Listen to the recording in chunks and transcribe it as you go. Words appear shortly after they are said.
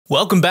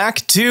Welcome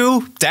back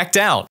to Decked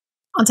Out.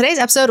 On today's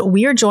episode,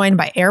 we are joined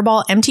by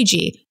Airball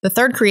MTG, the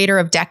third creator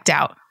of Decked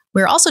Out.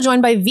 We're also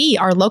joined by V,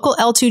 our local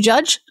L2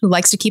 judge, who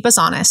likes to keep us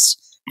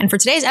honest. And for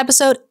today's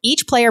episode,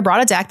 each player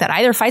brought a deck that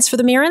either fights for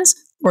the Mirrodins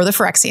or the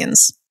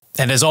Phyrexians.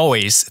 And as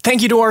always,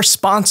 thank you to our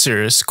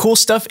sponsors,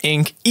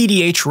 Coolstuffinc,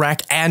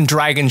 EDHRec, and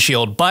Dragon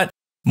Shield, but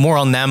more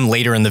on them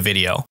later in the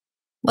video.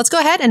 Let's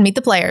go ahead and meet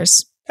the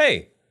players.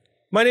 Hey,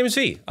 my name is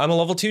V. I'm a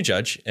level 2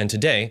 judge, and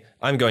today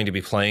I'm going to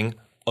be playing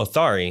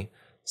Othari,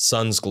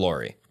 Sun's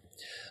Glory.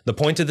 The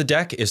point of the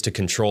deck is to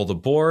control the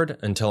board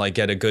until I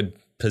get a good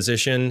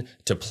position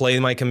to play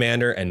my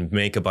commander and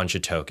make a bunch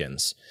of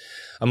tokens.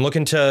 I'm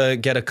looking to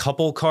get a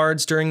couple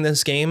cards during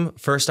this game.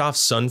 First off,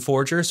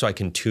 Sunforger, so I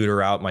can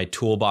tutor out my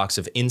toolbox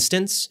of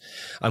instants.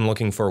 I'm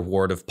looking for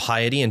Ward of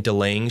Piety and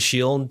Delaying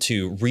Shield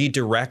to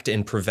redirect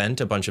and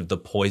prevent a bunch of the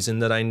poison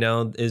that I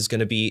know is going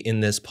to be in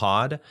this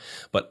pod.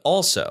 But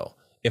also,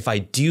 if I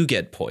do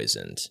get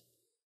poisoned,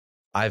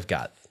 I've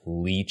got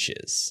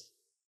leeches.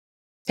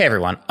 Hey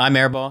everyone, I'm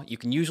Airball. You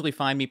can usually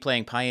find me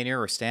playing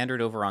Pioneer or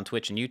Standard over on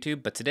Twitch and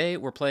YouTube, but today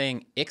we're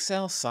playing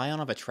Ixal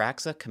Scion of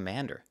Atraxa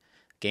Commander.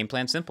 Game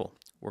plan simple.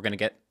 We're going to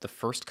get the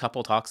first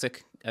couple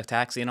toxic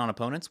attacks in on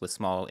opponents with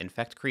small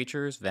infect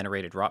creatures,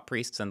 venerated rot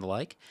priests, and the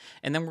like,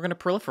 and then we're going to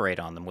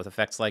proliferate on them with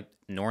effects like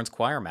Norn's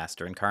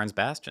Choirmaster and Karn's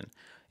Bastion.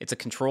 It's a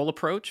control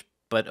approach,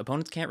 but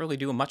opponents can't really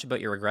do much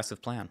about your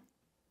aggressive plan.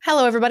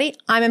 Hello everybody,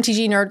 I'm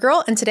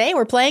MTGNerdGirl, and today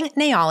we're playing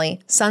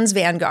Neali, Sun's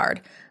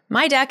Vanguard.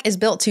 My deck is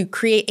built to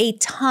create a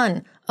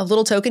ton of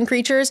little token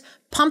creatures,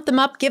 pump them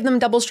up, give them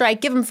double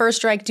strike, give them first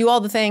strike, do all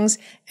the things,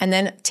 and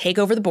then take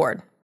over the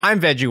board. I'm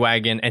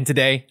Veggiewagonyee, and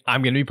today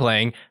I'm going to be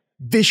playing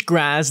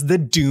Vishgraz the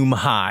Doom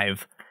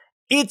Hive.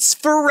 It's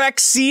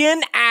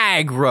Phyrexian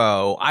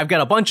aggro. I've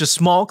got a bunch of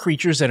small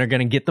creatures that are going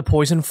to get the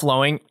poison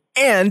flowing,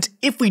 and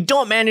if we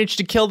don't manage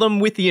to kill them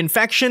with the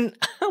infection,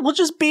 we'll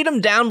just beat them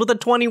down with a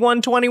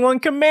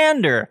 21-21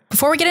 commander.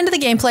 Before we get into the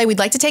gameplay, we'd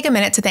like to take a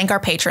minute to thank our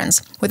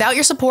patrons. Without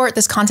your support,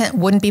 this content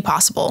wouldn't be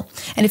possible.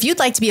 And if you'd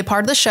like to be a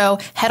part of the show,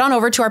 head on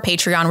over to our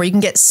Patreon where you can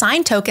get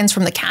signed tokens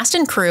from the cast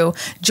and crew,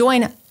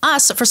 join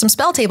us for some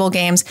spell table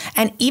games,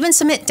 and even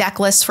submit deck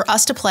lists for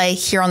us to play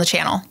here on the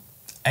channel.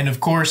 And of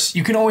course,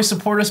 you can always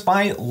support us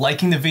by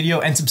liking the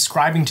video and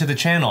subscribing to the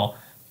channel.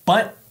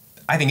 But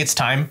I think it's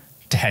time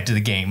to head to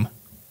the game.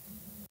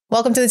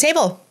 Welcome to the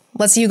table.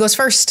 Let's see who goes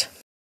first.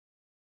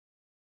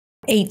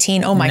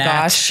 18. Oh my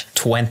gosh.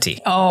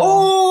 20.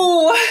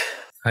 Oh.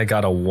 I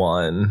got a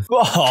 1.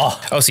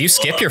 Oh, So you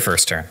skip your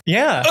first turn.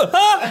 yeah.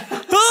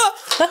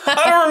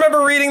 I don't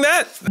remember reading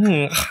that.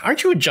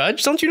 Aren't you a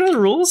judge? Don't you know the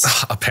rules?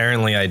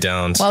 Apparently I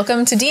don't.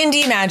 Welcome to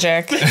D&D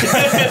Magic.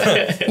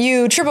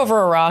 You trip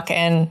over a rock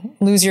and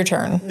lose your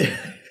turn.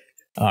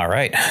 All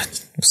right,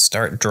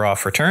 start draw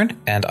for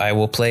turn, and I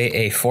will play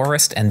a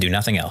forest and do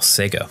nothing else.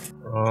 Say go.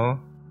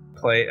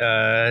 Play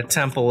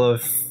Temple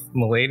of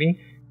Milady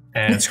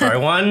and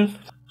scry 1.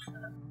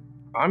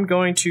 I'm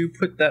going to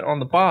put that on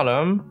the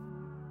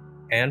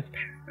bottom and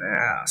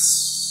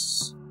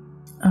pass.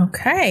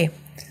 Okay.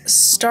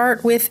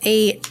 Start with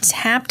a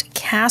tapped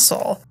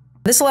castle.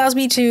 This allows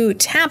me to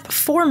tap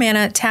 4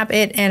 mana, tap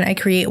it, and I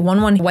create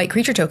 1/1 white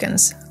creature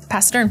tokens.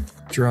 Pass the turn.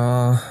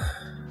 Draw.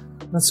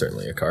 That's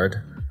certainly a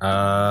card.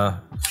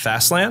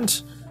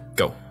 Fastland?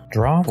 Go.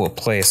 Draw, we'll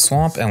play a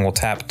swamp, and we'll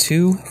tap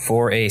 2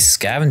 for a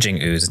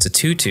Scavenging Ooze. It's a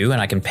 2/2, and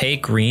I can pay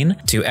green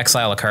to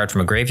exile a card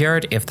from a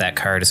graveyard. If that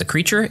card is a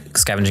creature,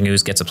 Scavenging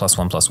Ooze gets a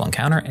 +1/+1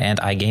 counter, and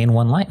I gain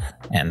 1 life.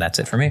 And that's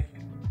it for me.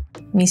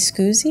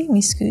 Miscusi?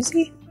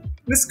 Miscusi?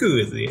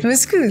 Miscusi.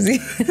 Miscusi.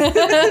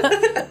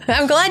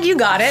 I'm glad you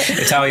got it.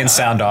 Italian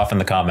sound off in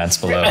the comments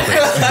below, please.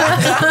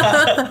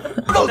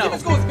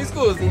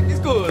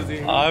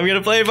 I'm going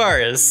to play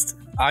Forest.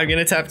 I'm going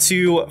to tap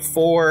 2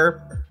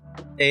 for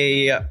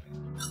a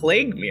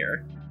Plague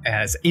Mirror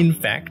as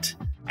Infect,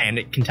 and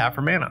it can tap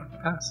for mana.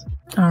 Pass.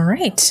 All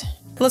right.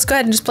 Let's go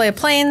ahead and just play a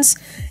Plains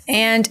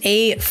and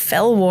a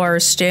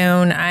Fellwar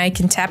Stone. I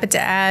can tap it to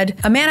add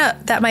a mana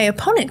that my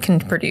opponent can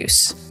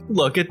produce.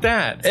 Look at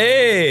that.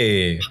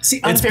 Hey! See,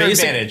 unfair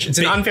advantage. It's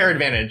an unfair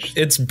advantage.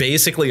 It's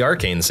basically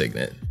Arcane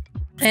Signet.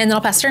 And then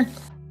I'll pass turn.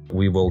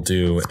 We will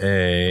do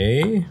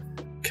a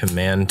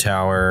Command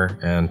Tower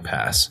and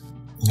pass.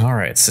 All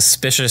right,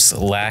 suspicious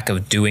lack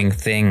of doing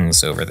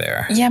things over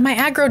there. Yeah, my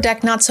aggro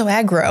deck not so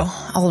aggro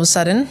all of a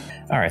sudden.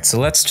 All right, so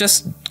let's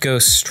just go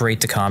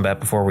straight to combat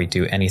before we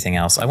do anything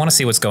else. I want to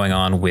see what's going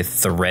on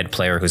with the red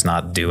player who's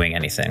not doing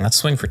anything. Let's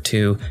swing for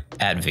 2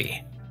 at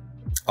V.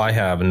 I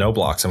have no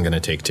blocks. I'm going to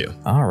take 2.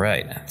 All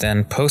right,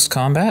 then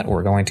post-combat,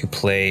 we're going to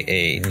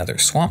play another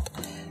swamp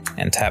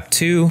and tap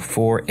 2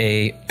 for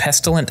a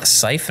Pestilent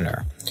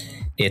Siphoner.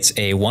 It's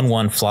a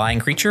 1/1 flying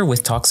creature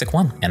with Toxic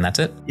 1, and that's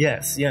it.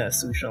 Yes,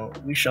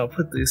 we shall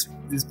put these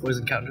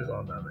poison counters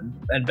on them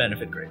and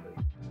benefit greatly.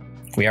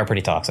 We are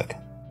pretty toxic.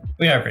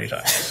 We are pretty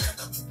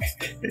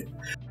toxic.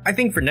 I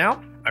think for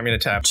now, I'm going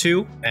to tap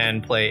 2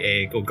 and play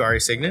a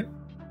Golgari Signet.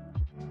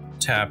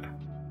 Tap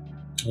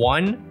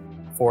 1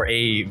 for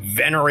a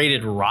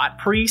Venerated Rot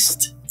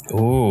Priest.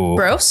 Ooh.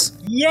 Gross.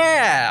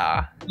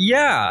 Yeah.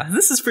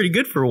 This is pretty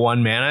good for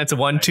 1 mana. It's a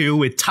 1/2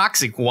 with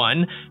Toxic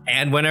 1,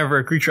 and whenever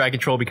a creature I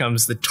control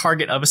becomes the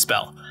target of a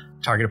spell,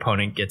 target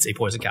opponent gets a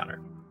poison counter.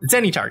 It's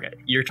any target.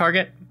 Your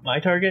target, my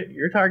target,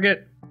 your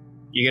target,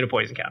 you get a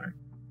poison counter.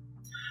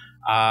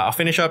 I'll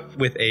finish up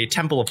with a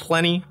Temple of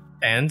Plenty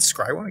and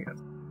scry 1 again.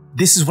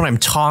 This is what I'm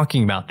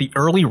talking about. The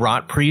early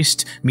Rot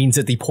Priest means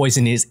that the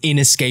poison is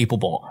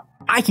inescapable.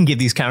 I can give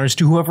these counters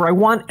to whoever I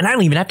want, and I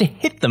don't even have to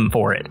hit them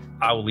for it.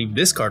 I will leave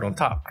this card on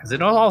top, because it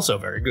is also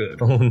very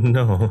good. Oh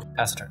no.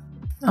 Pass a turn.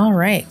 All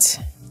right.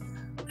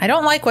 I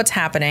don't like what's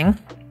happening.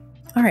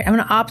 All right, I'm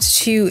going to opt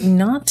to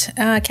not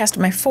cast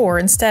my 4.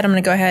 Instead, I'm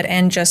going to go ahead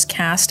and just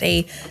cast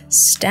a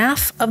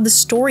Staff of the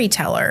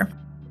Storyteller.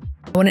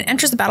 When it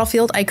enters the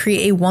battlefield, I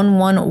create a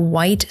 1/1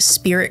 white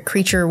spirit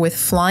creature with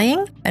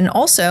flying. And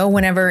also,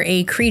 whenever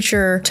a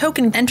creature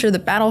token enter the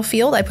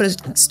battlefield, I put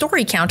a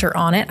story counter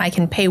on it. I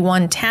can pay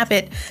 1, tap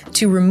it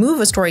to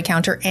remove a story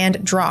counter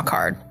and draw a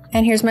card.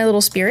 And here's my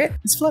little spirit.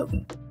 It's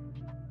floating.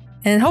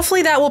 And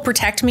hopefully that will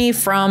protect me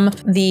from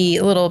the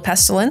little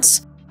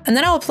pestilence. And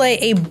then I will play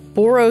a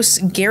Boros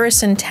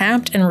Garrison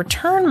tapped and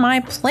return my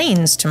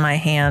planes to my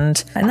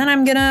hand. And then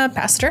I'm gonna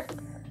pass the turn.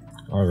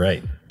 All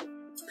right.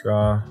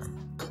 Draw.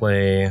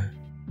 Play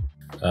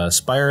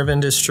Spire of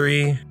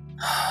Industry.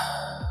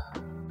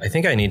 I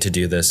think I need to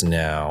do this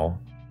now.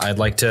 I'd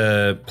like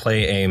to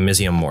play a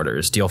Mizzium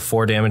Mortars. Deal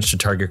 4 damage to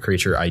target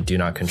creature I do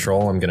not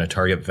control. I'm going to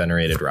target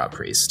Venerated Rot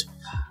Priest.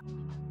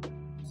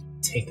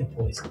 Take the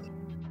poison.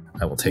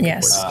 I will take a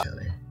poison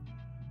counter.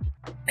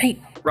 Hey.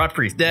 Rot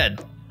Priest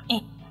dead.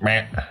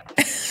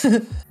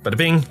 Bada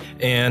bing,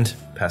 and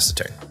pass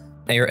the turn.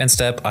 At your end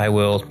step, I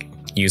will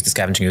use the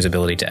Scavenging Ooze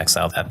ability to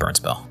exile that burn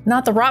spell.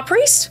 Not the Rot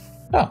Priest?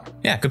 Oh,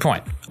 yeah, good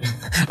point.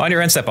 On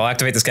your end step, I'll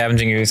activate the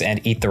Scavenging Ooze and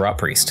eat the Rot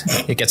Priest.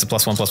 It gets a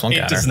 +1/+1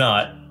 counter. It does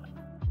not.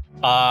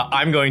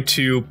 I'm going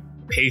to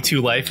pay 2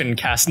 life and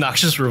cast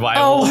Noxious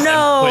Revival. Oh,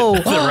 no.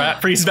 And put the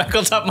Rat Priest back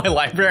on top of my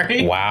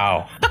library.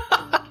 Wow.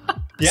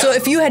 Yeah. So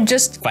if you had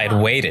just... If I had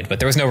waited, but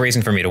there was no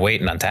reason for me to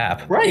wait and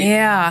untap. Right.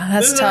 Yeah,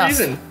 that's tough. There's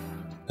no reason.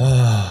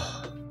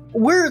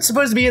 We're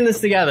supposed to be in this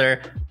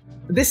together.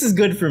 This is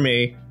good for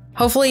me.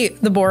 Hopefully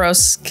the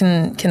Boros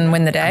can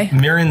win the day.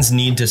 Mirrans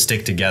need to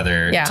stick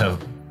together Yeah. to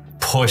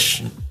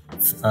push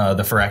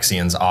the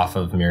Phyrexians off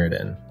of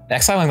Mirrodin.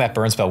 Exiling that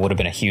burn spell would have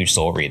been a huge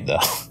soul read, though.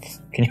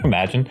 Can you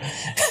imagine?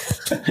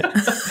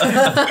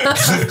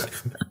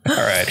 All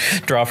right,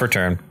 draw for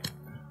turn.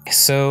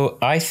 So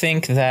I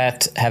think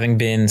that having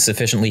been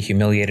sufficiently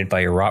humiliated by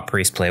your Rot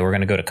Priest play, we're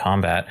going to go to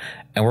combat,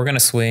 and we're going to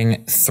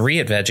swing 3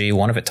 at Veggie,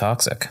 1 of it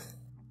Toxic.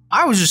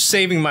 I was just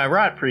saving my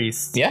Rot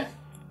Priest. Yeah,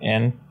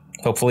 and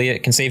hopefully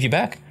it can save you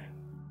back.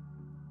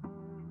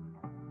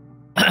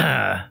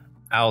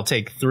 I'll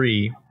take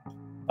 3.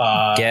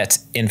 Get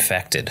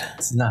infected.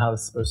 That's not how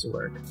this is supposed to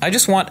work. I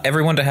just want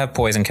everyone to have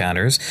poison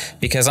counters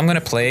because I'm going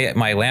to play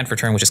my land for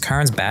turn, which is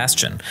Karn's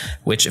Bastion,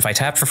 which if I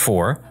tap for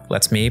 4,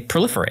 lets me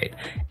proliferate.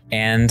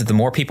 And the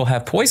more people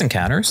have poison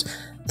counters,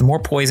 the more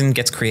poison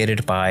gets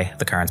created by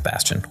the Karn's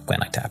Bastion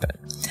when I tap it.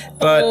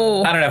 But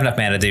I don't have enough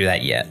mana to do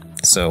that yet,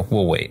 so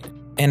we'll wait.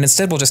 And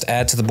instead, we'll just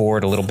add to the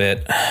board a little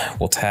bit.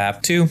 We'll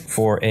tap 2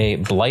 for a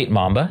Blight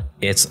Mamba.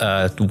 It's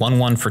a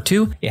 1/1 for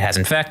 2. It has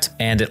Infect,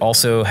 and it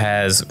also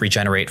has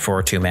Regenerate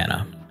for 2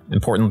 mana.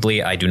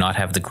 Importantly, I do not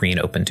have the green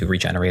open to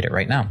regenerate it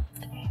right now.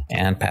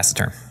 And pass the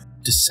turn.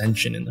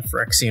 Dissension in the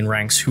Phyrexian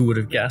ranks. Who would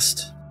have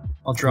guessed?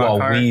 I'll draw a While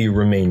card. we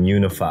remain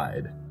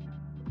unified.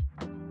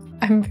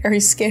 I'm very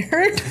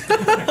scared.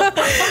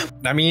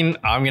 I mean,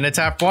 I'm going to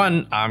tap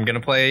 1. I'm going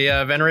to play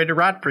Venerated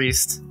Rot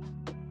Priest.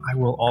 I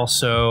will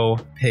also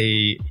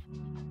pay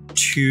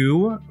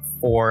 2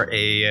 for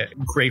a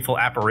Grateful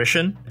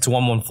Apparition. It's a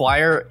 1/1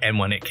 flyer, and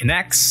when it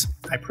connects,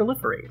 I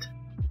proliferate.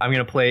 I'm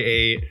going to play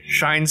a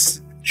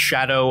Shine's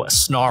Shadow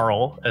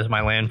Snarl as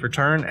my land for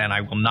turn, and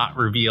I will not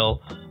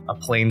reveal a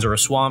Plains or a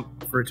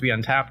Swamp for it to be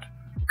untapped,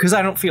 because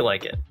I don't feel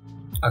like it.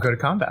 I'll go to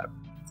combat.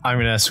 I'm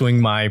going to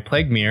swing my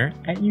Plague Mirror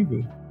at you,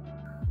 V.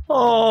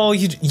 Oh,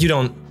 you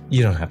don't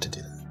have to do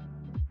that.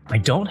 I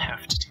don't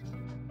have to do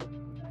that.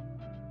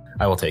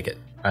 I will take it.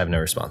 I have no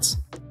response.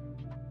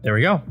 There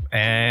we go.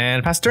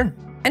 And pass turn.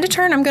 End of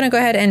turn, I'm going to go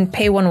ahead and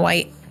pay 1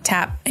 white,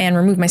 tap, and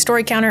remove my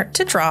story counter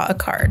to draw a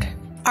card.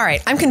 All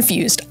right, I'm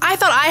confused. I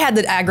thought I had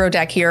the aggro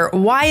deck here.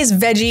 Why is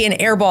Veggie and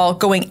Airball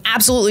going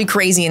absolutely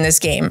crazy in this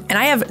game? And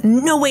I have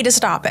no way to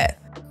stop it.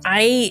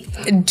 I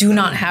do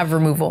not have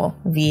removal,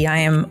 V. I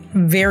am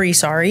very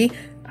sorry.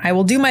 I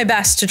will do my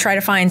best to try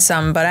to find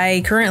some, but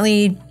I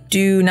currently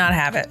do not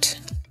have it.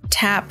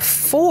 Tap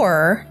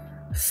 4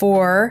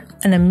 for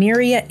an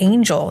Emiria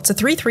Angel. It's a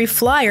 3/3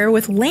 flyer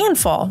with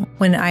landfall.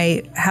 When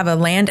I have a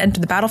land enter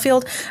the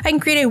battlefield, I can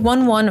create a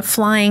 1/1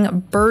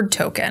 flying bird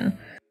token.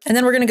 And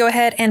then we're going to go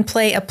ahead and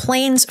play a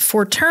Plains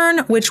for turn,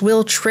 which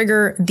will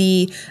trigger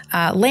the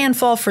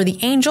landfall for the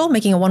Angel,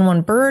 making a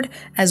 1/1 bird,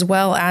 as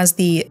well as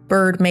the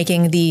bird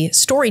making the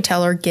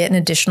Storyteller get an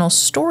additional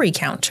story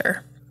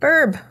counter.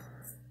 Burb.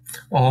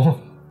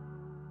 Oh,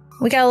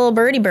 We got a little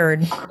birdie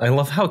bird. I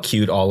love how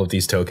cute all of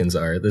these tokens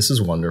are. This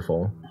is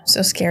wonderful.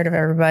 So scared of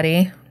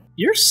everybody.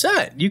 You're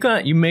set.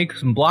 You make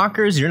some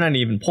blockers. You're not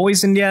even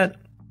poisoned yet.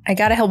 I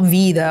gotta help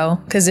V though,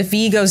 because if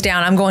V goes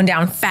down, I'm going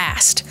down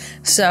fast.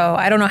 So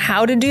I don't know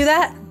how to do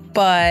that,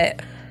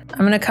 but I'm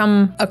gonna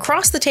come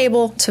across the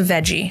table to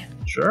Veggie.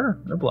 Sure,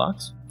 no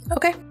blocks.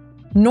 Okay.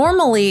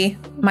 Normally,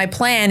 my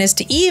plan is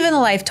to even the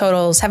life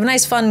totals, have a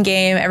nice fun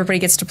game, everybody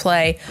gets to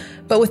play.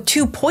 But with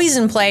 2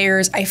 poison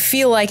players, I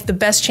feel like the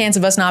best chance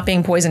of us not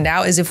being poisoned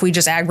out is if we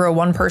just aggro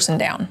one person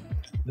down.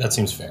 That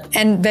seems fair.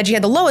 And Veggie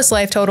had the lowest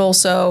life total,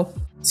 so...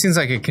 Seems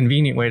like a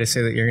convenient way to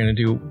say that you're going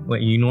to do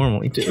what you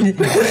normally do.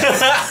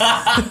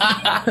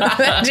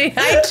 Veggie,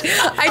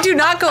 I do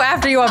not go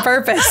after you on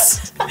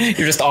purpose. You're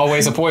just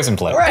always a poison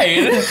player.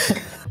 Right.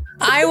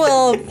 I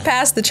will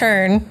pass the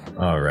turn.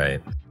 All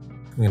right.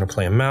 I'm going to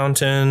play a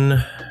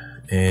mountain,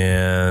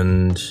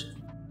 and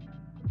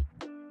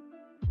I'm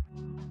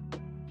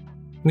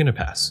going to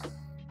pass.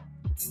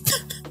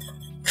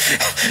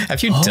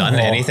 Have you done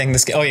anything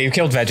this game? Oh, yeah, you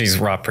killed Veggie's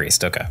Raw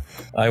Priest. Okay.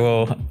 I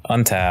will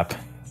untap.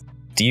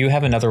 Do you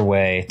have another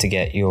way to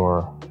get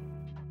your...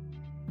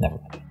 Never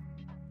mind.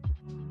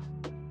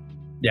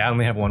 Yeah, I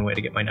only have one way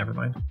to get my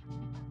Nevermind.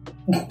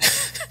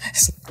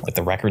 Like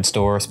the record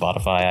store,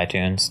 Spotify,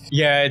 iTunes.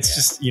 Yeah, it's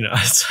just, you know,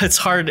 it's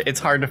hard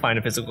to find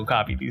a physical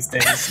copy these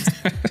days.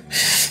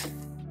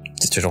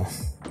 Digital.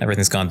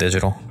 Everything's gone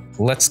digital.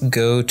 Let's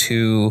go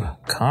to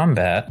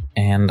combat,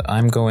 and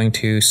I'm going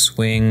to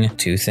swing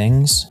 2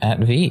 things at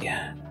V.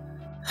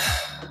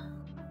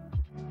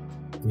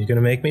 You're going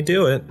to make me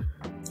do it.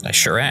 I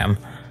sure am.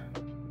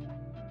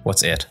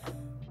 What's it?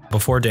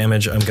 Before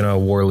damage, I'm going to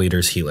War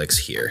Leader's Helix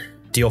here.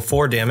 Deal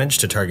 4 damage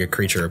to target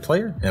creature or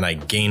player, and I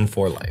gain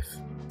 4 life.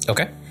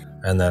 Okay.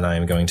 And then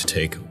I'm going to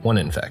take 1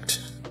 infect.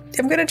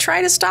 I'm gonna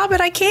try to stop it.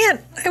 I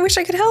can't. I wish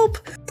I could help.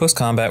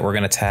 Post-combat, we're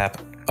going to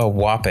tap a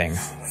whopping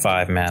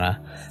 5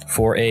 mana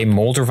for a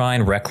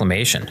Moldervine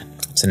Reclamation.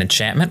 It's an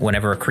enchantment.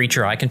 Whenever a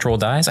creature I control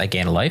dies, I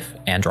gain a life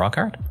and draw a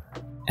card.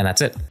 And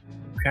that's it.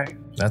 Okay.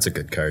 That's a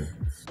good card.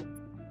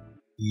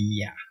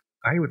 Yeah.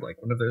 I would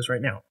like one of those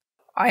right now.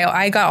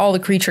 I got all the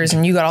creatures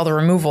and you got all the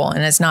removal,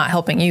 and it's not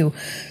helping you.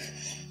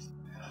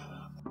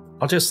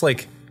 I'll just,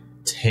 like,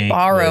 take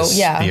Borrow,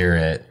 the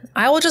spirit.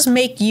 I will just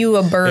make you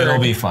a bird. It'll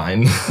be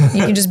fine.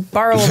 You can just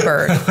borrow a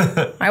bird.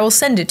 I will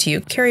send it to you,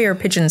 carrier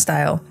pigeon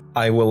style.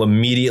 I will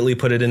immediately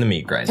put it in the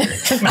meat grinder.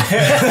 That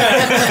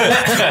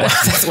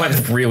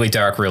went really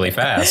dark really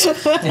fast.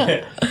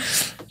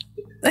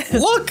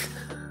 Look!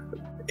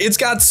 It's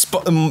got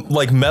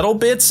like metal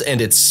bits,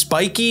 and it's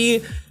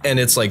spiky, and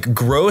it's like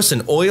gross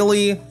and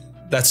oily.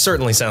 That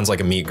certainly sounds like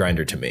a meat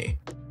grinder to me.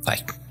 I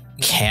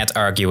can't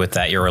argue with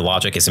that. Your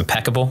logic is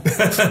impeccable.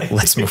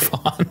 Let's move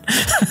on.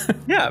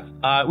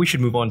 Yeah, we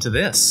should move on to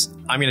this.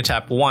 I'm going to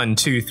tap 1,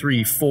 2,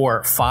 3,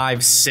 4,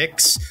 5,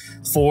 6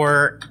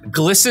 for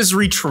Gliss's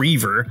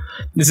Retriever.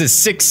 This is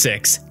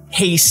 6/6,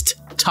 haste,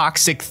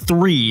 toxic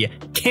 3,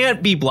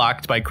 can't be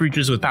blocked by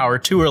creatures with power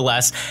 2 or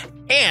less.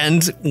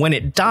 And when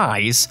it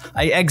dies,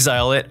 I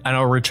exile it, and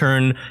I'll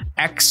return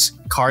X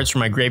cards from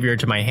my graveyard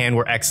to my hand,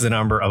 where X is the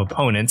number of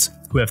opponents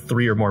who have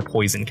 3 or more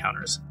poison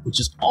counters, which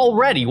is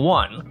already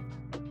 1.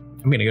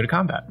 I'm going to go to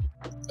combat.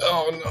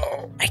 Oh,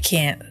 no. I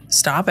can't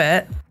stop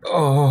it.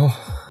 Oh.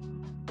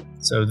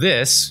 So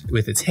this,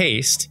 with its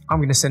haste, I'm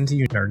going to send to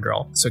you, Nerd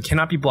Girl. So it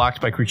cannot be blocked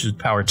by creatures with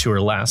power 2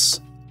 or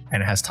less,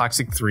 and it has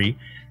toxic 3.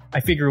 I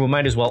figure we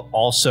might as well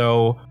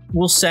also...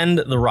 We'll send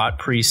the Rot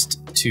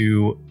Priest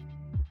to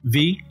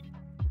V.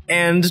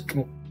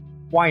 And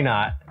why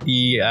not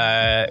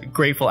the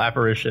Grateful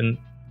Apparition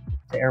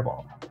to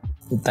Airball?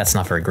 That's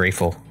not very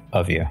grateful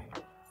of you.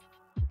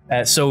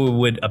 So it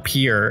would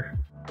appear.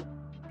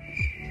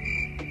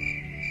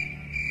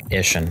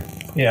 Ishin.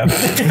 Yeah.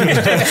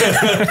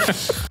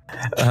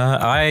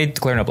 I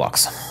declare no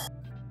blocks.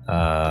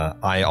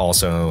 I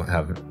also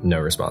have no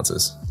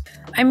responses.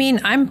 I mean,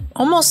 I'm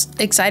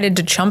almost excited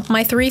to chump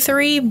my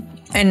 3/3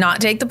 and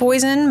not take the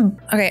poison.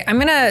 Okay, I'm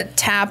gonna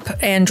tap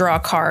and draw a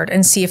card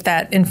and see if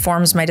that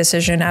informs my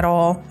decision at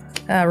all.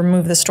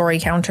 Remove the story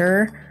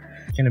counter.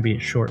 It's gonna be a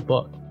short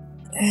book.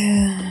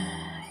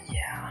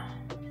 Yeah.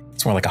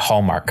 It's more like a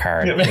Hallmark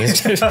card.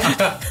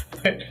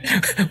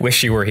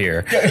 Wish you were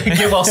here.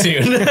 Get well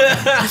soon.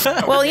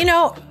 Well, you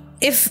know,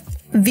 if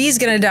V's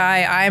gonna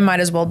die, I might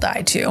as well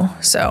die too.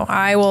 So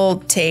I will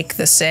take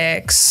the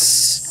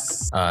 6.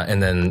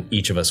 And then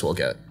each of us will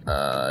get,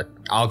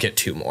 I'll get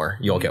 2 more.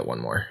 You'll get 1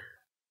 more.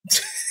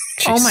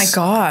 Oh my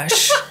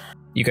gosh.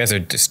 You guys are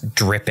just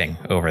dripping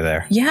over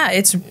there. Yeah,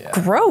 it's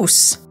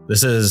gross.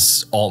 This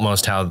is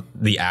almost how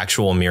the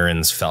actual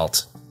Mirrans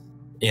felt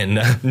in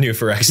New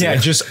Phyrexia. Yeah,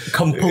 just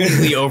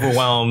completely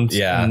overwhelmed.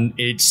 Yeah. And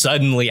it's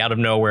suddenly out of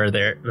nowhere,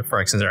 the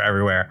Phyrexians are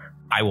everywhere.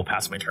 I will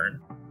pass my turn.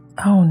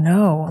 Oh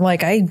no.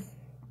 Like, I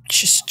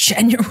just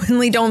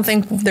genuinely don't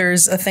think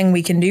there's a thing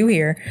we can do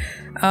here.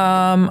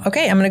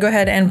 Okay, I'm gonna go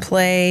ahead and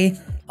play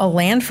a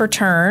land for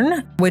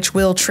turn, which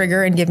will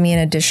trigger and give me an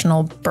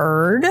additional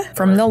bird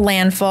from the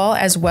landfall,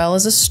 as well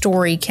as a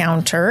story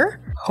counter.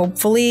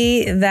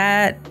 Hopefully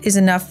that is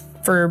enough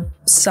for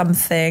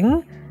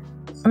something.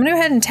 I'm gonna go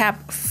ahead and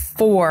tap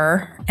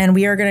 4, and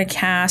we are going to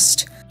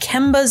cast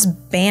Kemba's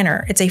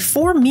Banner. It's a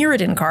 4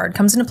 Mirrodin card.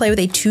 Comes into play with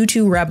a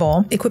 2/2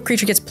 Rebel. Equipped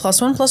creature gets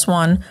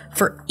 +1/+1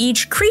 for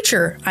each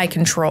creature I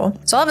control.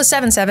 So I'll have a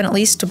 7/7 at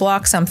least to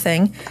block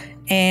something.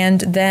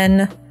 And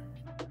then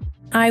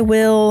I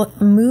will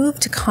move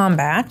to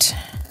combat,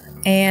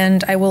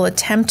 and I will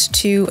attempt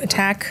to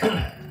attack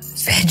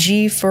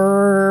Veggie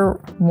for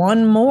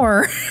 1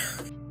 more.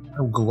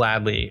 I'll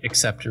gladly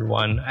accept your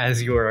 1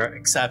 as you are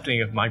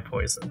accepting of my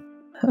poison.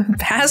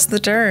 Pass the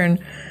turn.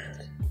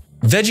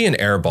 Veggie and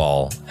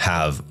Airball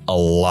have a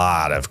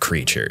lot of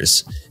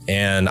creatures,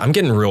 and I'm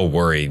getting real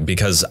worried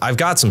because I've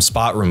got some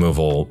spot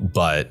removal,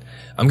 but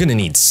I'm gonna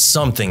need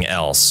something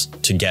else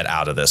to get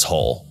out of this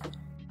hole.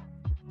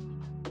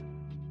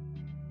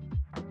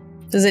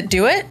 Does it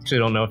do it? Actually,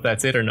 don't know if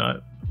that's it or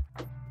not.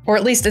 Or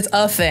at least it's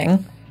a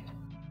thing.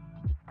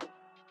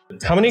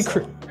 How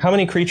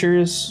many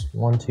creatures?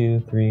 1,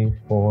 2, 3,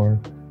 4,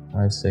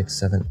 5, 6,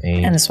 7,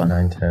 8, And this one.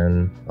 9,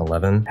 10,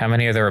 11. How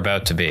many are there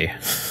about to be?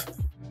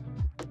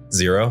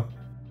 0.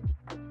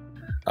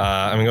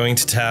 I'm going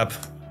to tap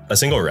a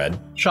single red.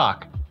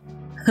 Shock.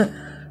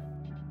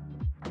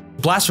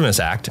 Blasphemous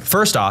Act.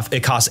 First off,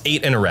 it costs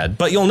 8 and a red,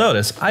 but you'll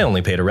notice I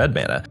only paid a red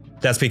mana.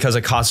 That's because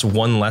it costs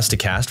 1 less to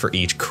cast for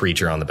each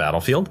creature on the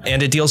battlefield,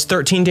 and it deals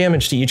 13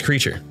 damage to each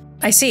creature.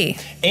 I see.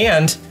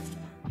 And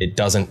it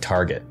doesn't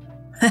target.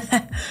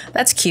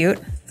 That's cute.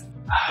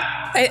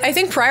 I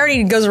think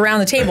priority goes around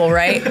the table,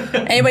 right?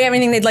 Anybody have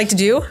anything they'd like to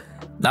do?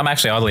 I'm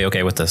actually oddly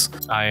okay with this.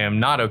 I am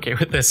not okay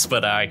with this,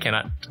 but I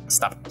cannot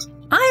stop it.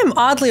 I am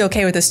oddly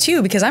okay with this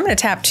too, because I'm going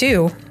to tap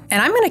 2,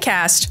 and I'm going to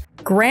cast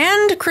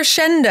Grand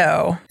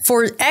Crescendo.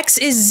 For X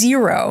is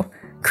 0.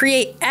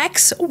 Create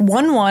X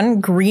 1/1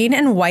 green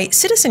and white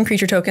citizen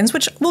creature tokens,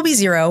 which will be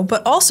 0,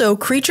 but also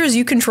creatures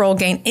you control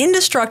gain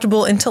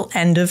indestructible until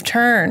end of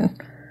turn.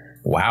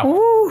 Wow.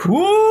 Ooh.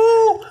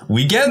 Woo!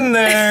 We getting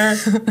there.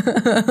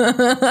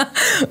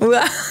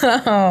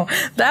 Wow,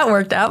 that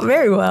worked out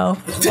very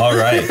well. All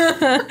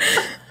right.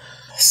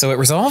 So it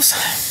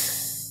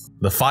resolves?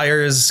 The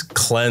fires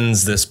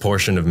cleanse this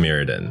portion of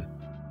Mirrodin.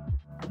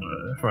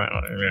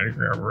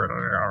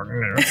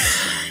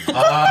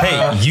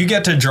 Hey, you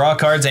get to draw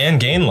cards and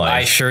gain life.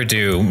 I sure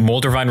do.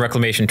 Moldavine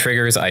Reclamation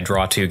triggers, I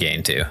draw 2,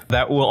 gain 2.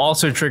 That will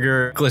also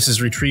trigger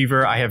Gliss's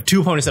Retriever. I have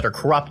 2 opponents that are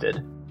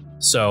corrupted,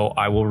 so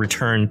I will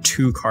return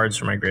 2 cards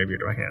from my graveyard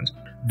to my hand.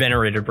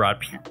 Venerated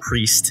Broad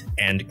Priest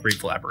and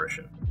Grateful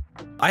Apparition.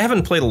 I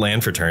haven't played a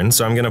land for turn,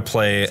 so I'm going to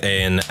play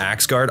an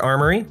Axeguard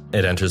Armory.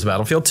 It enters the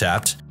battlefield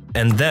tapped.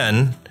 And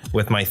then,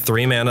 with my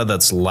 3 mana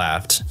that's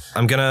left,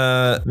 I'm going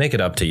to make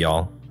it up to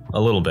y'all a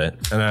little bit,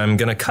 and I'm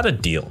going to cut a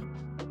deal.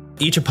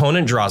 Each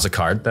opponent draws a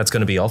card. That's going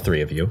to be all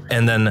 3 of you.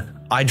 And then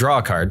I draw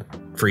a card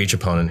for each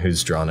opponent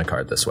who's drawn a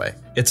card this way.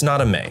 It's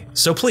not a May,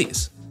 so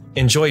please,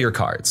 enjoy your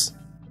cards.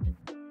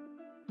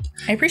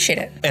 I appreciate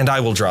it. And I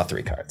will draw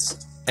 3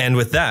 cards. And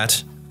with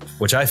that,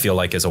 which I feel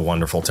like is a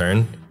wonderful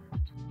turn,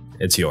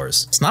 it's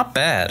yours. It's not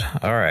bad.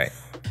 All right.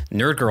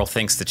 NerdGirl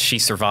thinks that she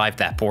survived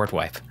that board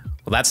wipe.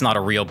 Well, that's not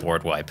a real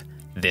board wipe.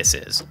 This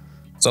is.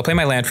 So I'll play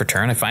my land for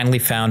turn. I finally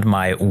found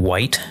my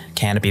white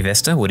Canopy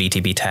Vista. Would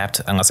ETB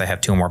tapped unless I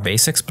have 2 more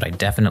basics, but I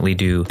definitely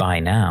do by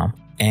now.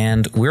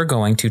 And we're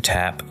going to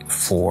tap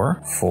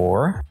 4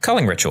 for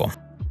Culling Ritual.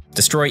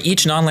 Destroy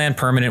each non-land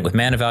permanent with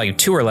mana value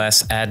 2 or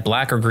less. Add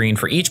black or green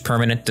for each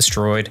permanent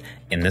destroyed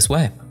in this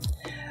way.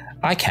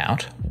 I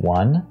count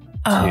 1,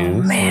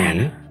 2,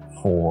 3,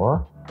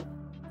 4,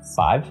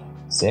 5,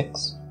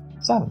 6,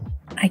 7.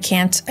 I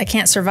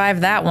can't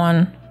survive that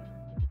one.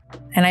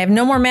 And I have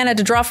no more mana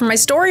to draw from my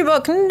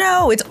storybook.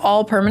 No, it's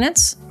all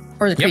permanents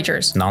or the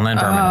creatures. Non-land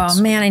permanents.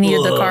 Oh man, I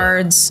needed the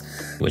cards.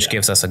 Which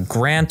gives us a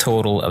grand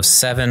total of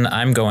 7.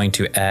 I'm going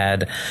to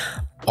add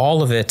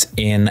all of it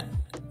in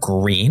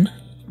green.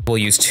 We'll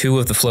use 2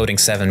 of the floating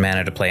 7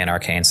 mana to play an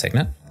Arcane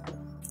Signet.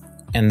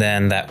 And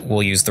then that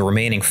we'll use the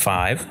remaining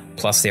 5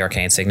 plus the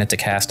Arcane Signet to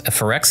cast a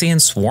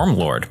Phyrexian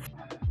Swarmlord.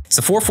 It's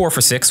a 4/4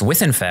 for 6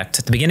 with Infect.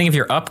 At the beginning of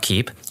your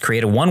upkeep,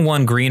 create a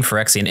 1/1 green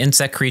Phyrexian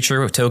insect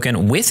creature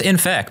token with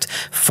Infect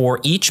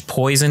for each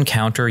poison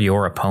counter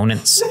your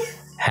opponents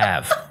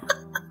have.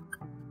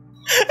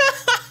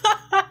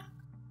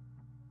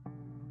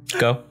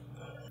 Go.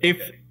 If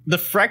the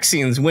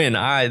Phyrexians win,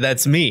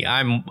 that's me.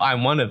 I'm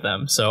one of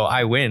them, so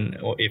I win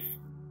if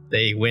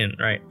they win,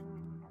 right?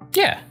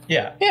 Yeah.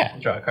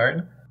 Draw a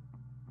card.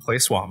 Play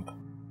Swamp.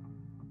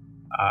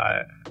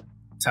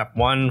 Tap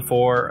 1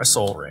 for a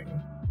Soul Ring.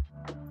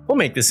 We'll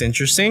make this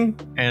interesting,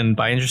 and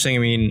by interesting I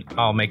mean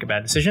I'll make a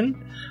bad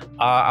decision.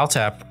 I'll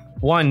tap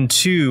 1,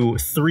 2,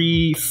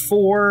 3,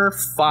 4,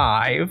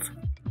 5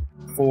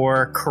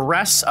 for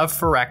Caress of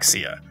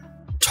Phyrexia.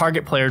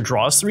 Target player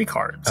draws 3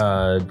 cards.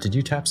 Did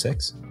you tap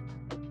 6?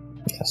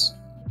 Yes.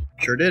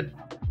 Sure did.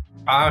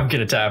 I'm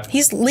gonna tap.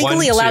 He's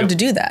legally 1, 2. allowed to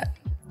do that.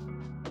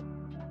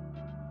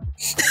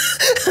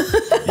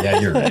 Yeah,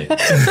 you're right.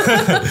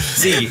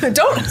 See.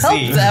 Don't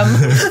help them.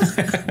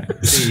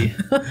 See.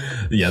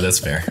 Yeah, that's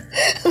fair.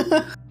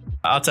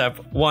 I'll tap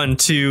 1,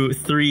 2,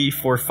 3,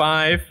 4,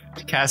 5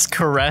 to cast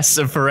Caress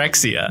of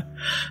Phyrexia.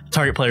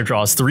 Target player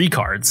draws 3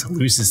 cards,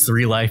 loses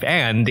 3 life,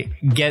 and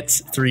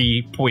gets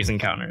 3 poison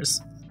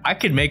counters. I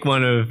could make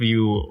one of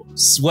you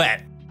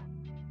sweat.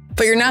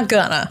 But you're not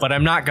gonna. But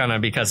I'm not gonna,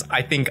 because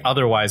I think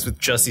otherwise with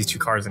just these 2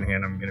 cards in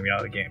hand, I'm gonna be out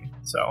of the game.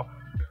 So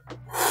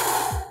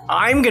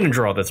I'm gonna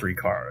draw the 3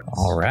 cards.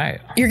 All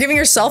right. You're giving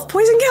yourself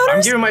poison counters?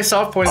 I'm giving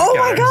myself poison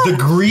counters. Oh my god. The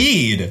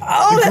greed.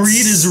 Oh, the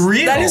greed is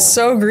real. That is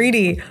so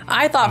greedy.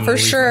 I thought for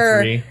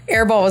sure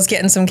Airball was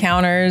getting some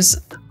counters.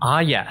 Ah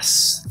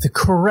yes, the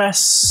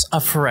Caress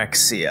of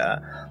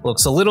Phyrexia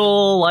looks a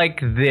little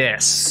like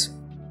this.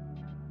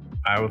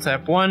 I will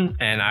tap 1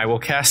 and I will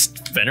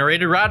cast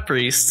Venerated Rot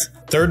Priest.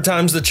 3rd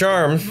time's the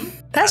charm.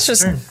 That's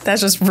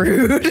just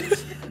rude.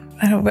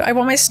 I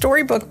want my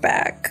storybook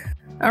back.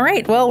 All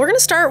right, well, we're gonna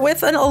start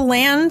with a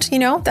land. You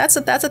know, that's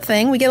a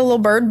thing. We get a little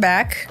bird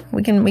back.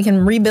 We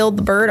can rebuild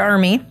the bird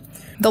army.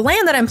 The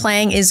land that I'm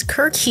playing is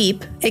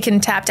Kirkheap. It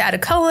can tap to add a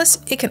colorless.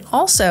 It can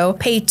also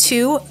pay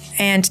 2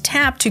 and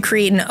tap to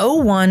create an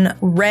 0/1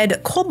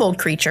 red kobold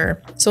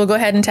creature. So we'll go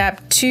ahead and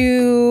tap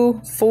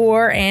 2,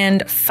 4,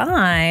 and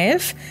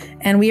 5.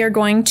 And we are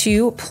going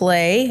to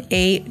play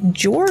a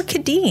Jor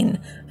Kadeen.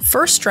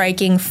 First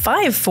striking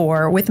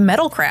 5/4 with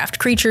Metalcraft.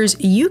 Creatures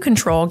you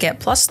control get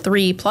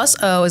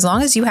 +3/+0 as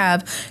long as you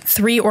have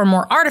 3 or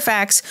more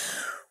artifacts,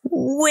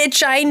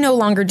 which I no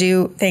longer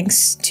do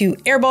thanks to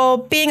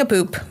Airball being a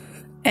poop.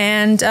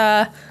 And,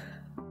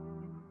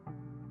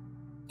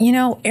 you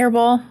know,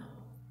 Airball,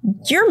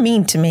 you're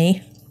mean to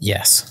me.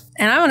 Yes.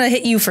 And I'm going to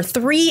hit you for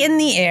 3 in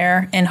the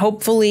air and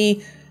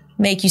hopefully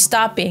make you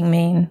stop being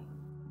mean.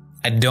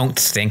 I don't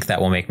think that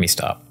will make me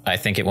stop. I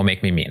think it will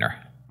make me meaner.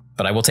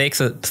 But I will take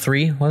the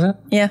 3, was it?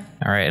 Yeah.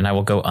 All right, and I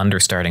will go under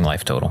starting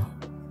life total.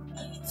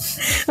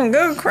 I'm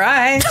going to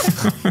cry.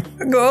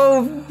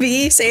 Go,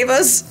 V, save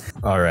us.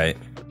 All right.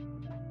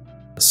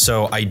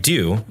 So I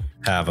do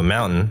have a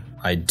mountain.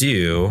 I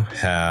do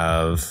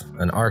have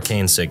an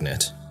arcane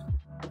signet.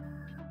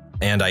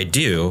 And I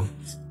do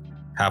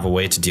have a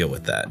way to deal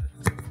with that.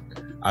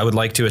 I would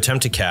like to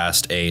attempt to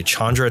cast a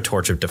Chandra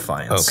Torch of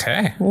Defiance.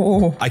 Okay.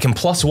 Ooh. I can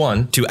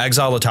 +1 to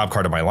exile the top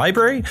card of my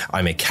library.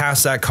 I may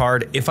cast that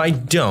card. If I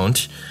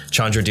don't,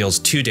 Chandra deals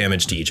 2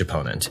 damage to each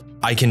opponent.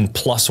 I can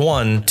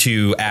 +1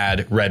 to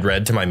add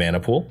red to my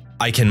mana pool.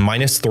 I can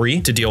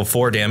 -3 to deal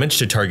 4 damage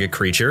to target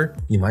creature.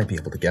 You might be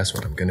able to guess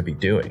what I'm going to be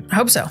doing. I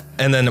hope so.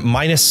 And then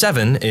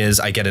 -7 is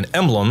I get an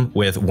emblem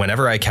with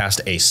whenever I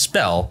cast a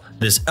spell,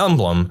 this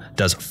emblem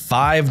does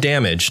 5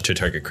 damage to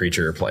target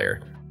creature or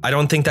player. I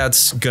don't think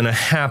that's gonna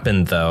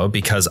happen though,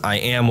 because I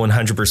am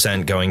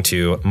 100% going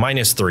to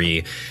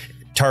 -3,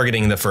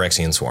 targeting the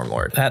Phyrexian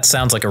Swarmlord. That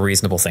sounds like a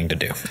reasonable thing to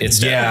do.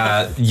 It's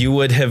Yeah, you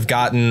would have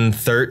gotten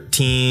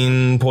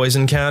 13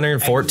 poison counter,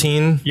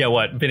 14. Yeah,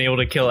 what? Been able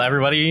to kill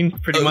everybody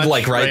pretty much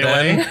Like right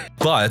then. away?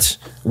 But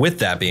with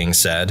that being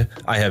said,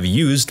 I have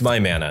used my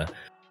mana.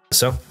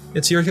 So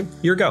it's your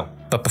go.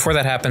 But before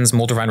that happens,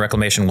 Moldavine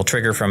Reclamation will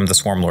trigger from the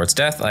Swarmlord's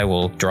death. I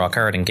will draw a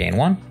card and gain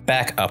 1.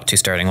 Back up to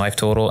starting life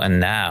total, and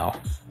now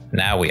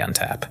we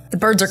untap. The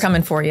birds are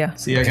coming for you.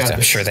 See, I got I'm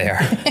this. sure they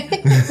are.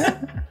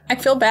 I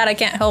feel bad. I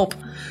can't help.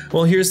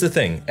 Well, here's the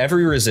thing.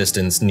 Every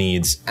resistance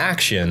needs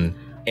action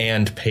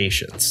and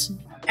patience.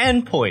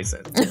 And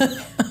poison.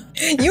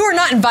 You are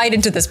not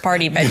invited to this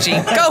party,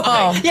 Veggie. Go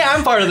home. Yeah,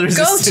 I'm part of the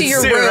resistance. Go to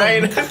your too, room.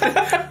 Right?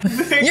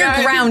 You're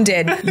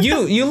grounded.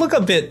 You look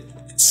a bit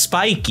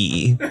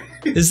spiky.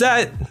 Is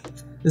that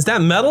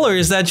metal or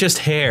is that just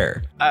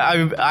hair?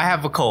 I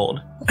have a cold.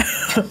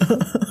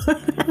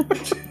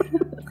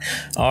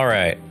 All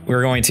right,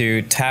 we're going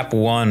to tap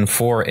 1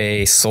 for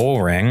a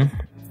Soul Ring,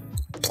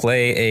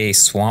 play a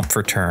Swamp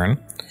for turn,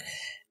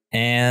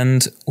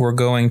 and we're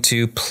going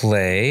to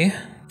play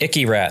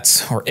Icky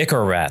Rats, or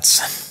Ichor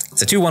Rats.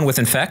 It's a 2/1 with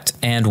Infect,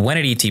 and when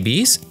it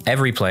ETBs,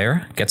 every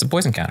player gets a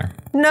poison counter.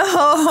 No.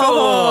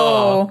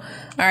 All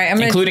right, I'm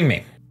gonna. Including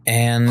me.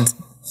 And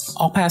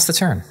I'll pass the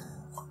turn.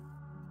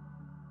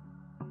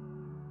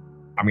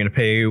 I'm gonna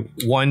pay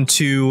 1,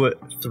 2,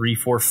 3,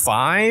 4,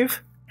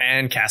 5,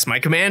 and cast my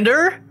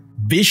commander,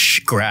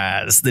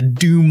 Vishgraz, the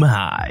Doom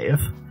Hive.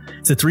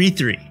 It's a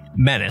 3/3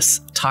 menace,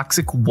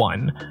 toxic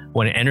 1.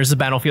 When it enters the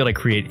battlefield, I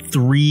create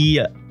 3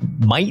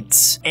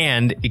 mites,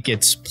 and it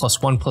gets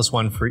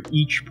 +1/+1 for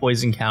each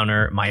poison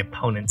counter my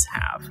opponents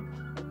have.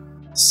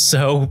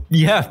 So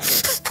yeah.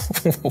 So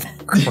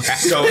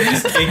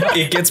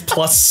it gets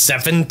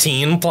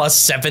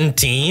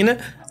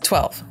 +17/+17.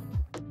 12.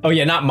 Oh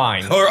yeah, not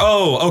mine. Or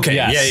okay,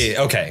 Yes.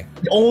 yeah, okay.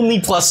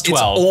 Only +12.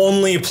 It's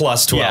only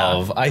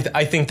 +12. Yeah.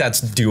 I think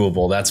that's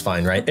doable. That's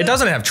fine, right? It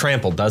doesn't have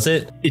trample, does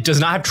it? It does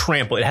not have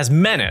trample. It has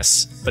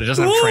menace, but it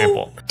doesn't have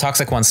trample.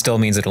 Toxic 1 still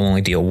means it'll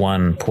only deal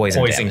 1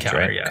 poison damage, counter,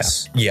 right?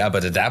 yes. Yeah,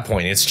 but at that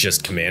point, it's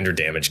just commander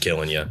damage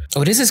killing you. Okay.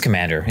 Oh, it is his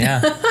commander,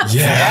 yeah.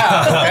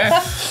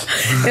 Yeah.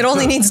 It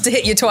only needs to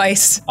hit you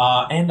twice.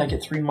 And I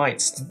get 3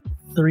 mites.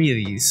 3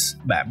 of these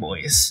bad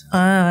boys.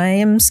 I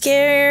am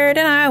scared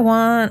and I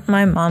want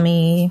my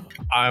mommy.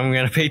 I'm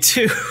gonna pay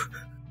 2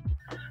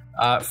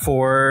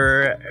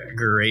 for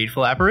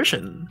Grateful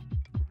Apparition.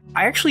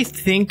 I actually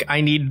think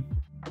I need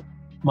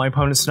my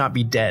opponents to not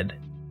be dead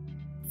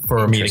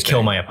for me to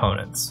kill my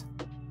opponents.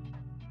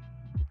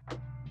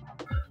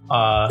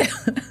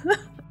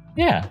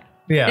 Yeah,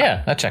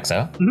 that checks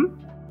out.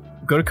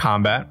 Go to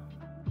combat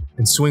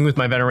and swing with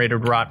my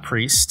venerated rot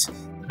priest.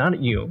 Not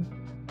at you.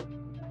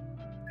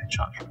 At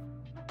Chandra.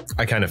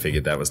 I kind of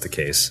figured that was the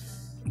case.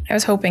 I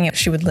was hoping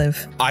she would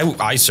live.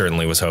 I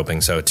certainly was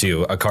hoping so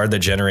too. A card that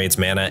generates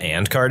mana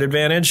and card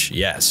advantage?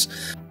 Yes.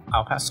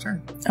 I'll pass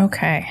turn.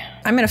 Okay.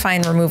 I'm going to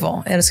find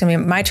removal. It's going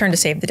to be my turn to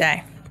save the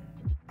day.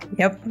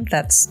 Yep,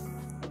 that's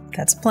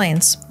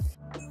planes.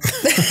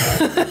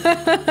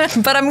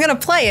 But I'm going to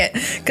play it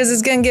because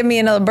it's going to give me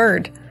another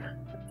bird.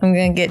 I'm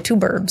going to get 2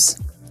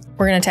 birds.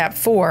 We're going to tap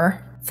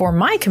 4 for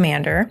my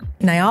commander,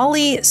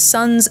 Nyali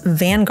Sun's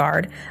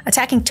Vanguard.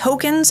 Attacking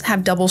tokens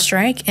have double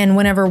strike, and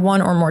whenever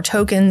one or more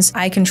tokens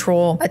I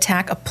control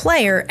attack a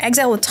player,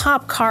 exile the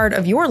top card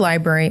of your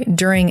library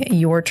during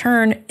your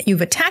turn.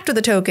 You've attacked with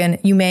a token,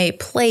 you may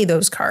play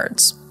those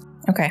cards.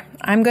 Okay,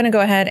 I'm going to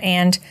go ahead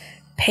and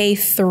pay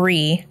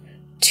 3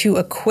 to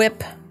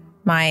equip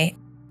my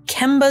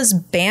Kemba's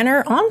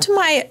Banner onto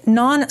my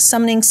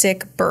non-summoning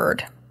sick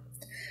bird.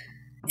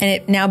 And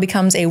it now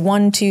becomes a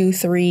 1, 2,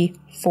 3,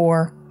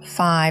 4,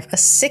 5, a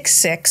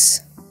 6/6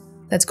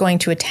 that's going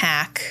to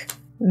attack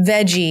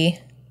Veggie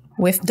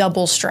with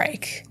double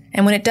strike.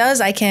 And when it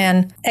does, I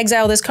can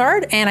exile this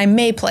card and I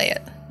may play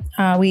it.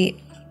 We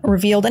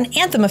revealed an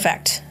Anthem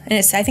effect. And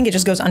I think it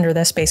just goes under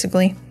this,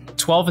 basically.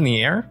 12 in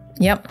the air?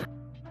 Yep.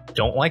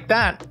 Don't like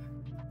that.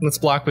 Let's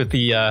block with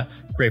the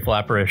Grateful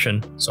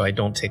Apparition so I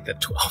don't take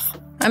that 12.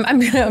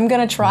 I'm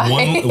gonna try.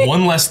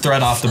 One less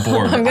threat off the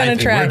board. I'm gonna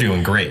try. We're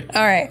doing great.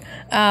 All right.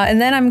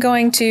 And then I'm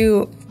going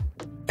to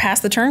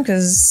pass the turn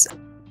because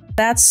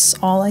that's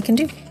all I can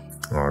do.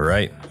 All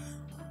right.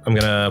 I'm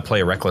going to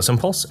play a Reckless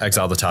Impulse,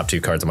 exile the top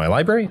 2 cards of my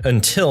library.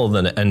 Until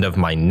the end of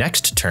my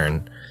next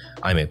turn,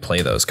 I may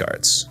play those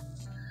cards.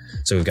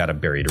 So we've got a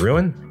Buried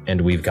Ruin,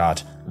 and we've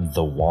got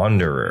the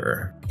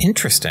Wanderer.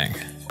 Interesting.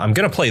 I'm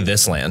going to play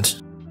this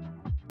land.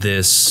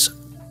 This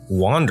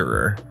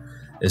Wanderer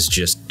is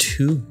just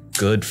too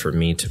good for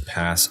me to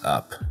pass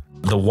up.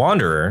 The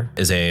Wanderer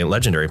is a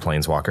legendary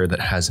planeswalker that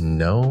has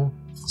no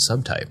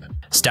subtype.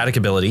 Static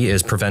ability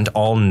is prevent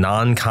all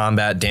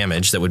non-combat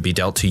damage that would be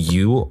dealt to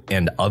you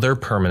and other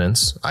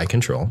permanents I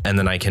control. And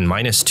then I can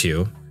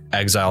 -2,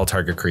 exile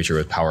target creature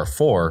with power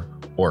 4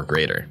 or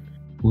greater.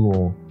 We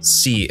will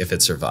see if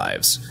it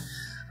survives.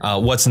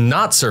 What's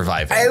not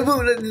surviving?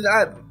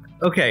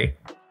 Okay,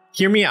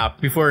 hear me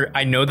out before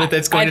I know that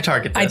that's going to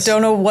target this. I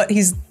don't know what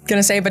he's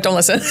gonna say, but don't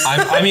listen.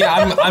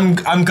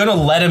 I'm gonna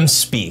let him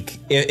speak.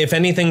 If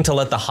anything, to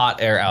let the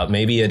hot air out.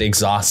 Maybe it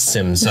exhausts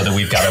him so that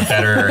we've got a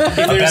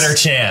better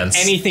chance.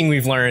 Anything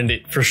we've learned,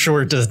 it for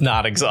sure does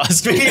not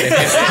exhaust me.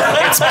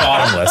 It's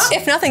bottomless.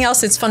 If nothing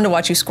else, it's fun to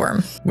watch you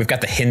squirm. We've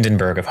got the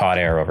Hindenburg of hot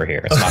air over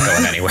here. It's not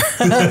going anywhere.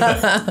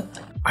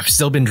 I've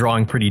still been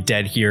drawing pretty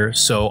dead here,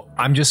 so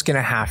I'm just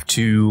gonna have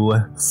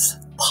to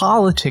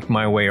politic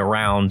my way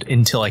around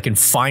until I can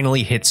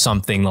finally hit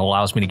something that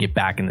allows me to get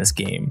back in this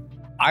game.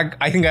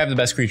 I think I have the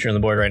best creature on the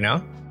board right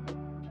now.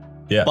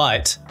 Yeah.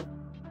 But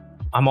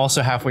I'm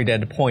also halfway dead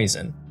to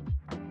poison.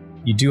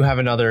 You do have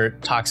another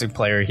toxic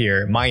player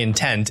here. My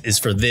intent is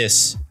for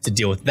this to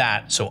deal with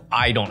that so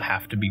I don't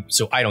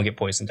get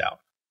poisoned out.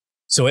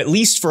 So at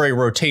least for a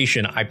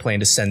rotation, I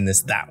plan to send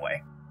this that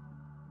way.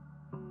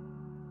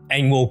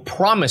 And we'll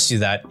promise you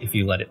that if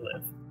you let it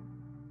live.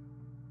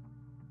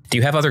 Do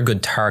you have other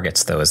good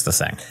targets, though, is the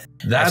thing?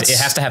 It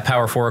has to have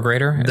power 4 or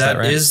greater? Is that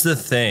right? That is the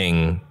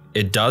thing.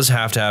 It does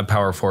have to have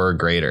power 4 or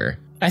greater.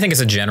 I think as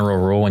a general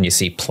rule, when you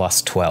see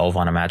 +12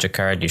 on a Magic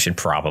card, you should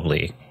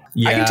probably...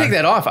 Yeah. I can take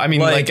that off. I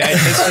mean,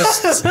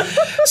 it's just...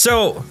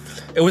 So,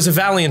 it was a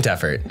valiant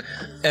effort.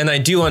 And I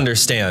do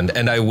understand,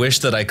 and I wish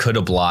that I could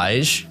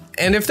oblige.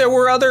 And if there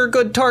were other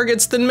good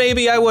targets, then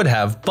maybe I would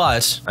have.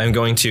 But I'm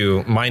going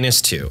to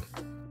 -2,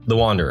 the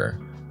Wanderer,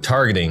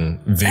 targeting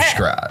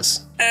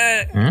Vishgraz.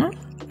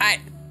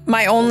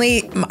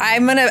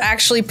 I'm gonna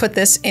actually put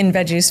this in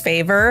Veggie's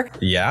favor.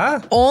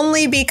 Yeah?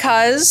 Only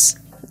because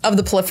of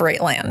the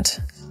proliferate land.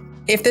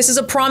 If this is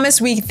a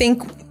promise we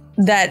think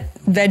that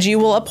Veggie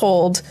will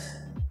uphold,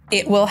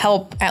 it will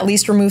help at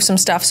least remove some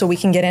stuff so we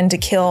can get in to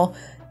kill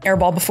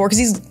Airball before,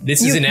 because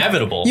this is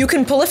inevitable. You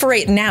can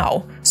proliferate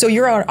now. So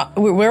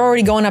we're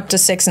already going up to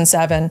 6 and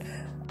 7.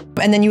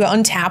 And then you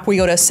untap, we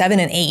go to 7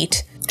 and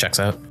 8. Checks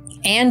out.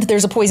 And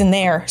there's a poison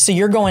there, so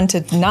you're going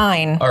to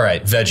 9. All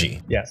right,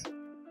 Veggie. Yes.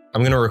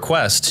 I'm going to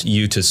request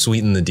you to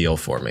sweeten the deal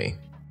for me.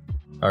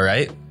 All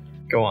right?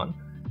 Go on.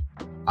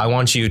 I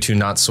want you to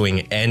not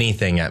swing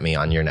anything at me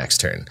on your next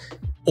turn.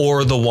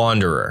 Or the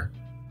Wanderer.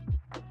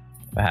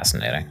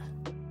 Fascinating.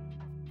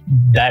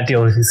 That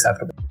deal is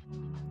acceptable.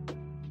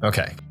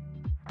 Okay.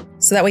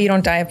 So that way you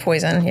don't die of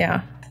poison, yeah.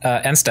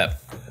 End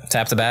step.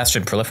 Tap the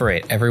Bastion,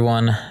 proliferate.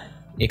 Everyone,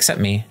 except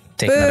me,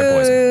 take another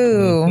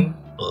poison.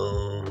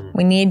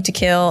 We need to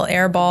kill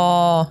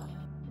Airball.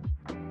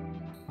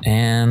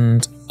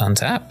 And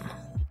untap.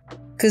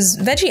 Because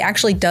Veggie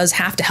actually does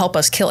have to help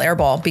us kill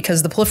Airball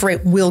because the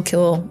proliferate will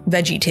kill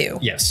Veggie too.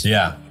 Yes.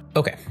 Yeah.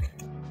 Okay.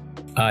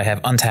 I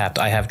have untapped,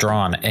 I have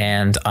drawn,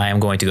 and I am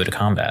going to go to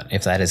combat,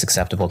 if that is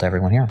acceptable to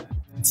everyone here.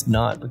 It's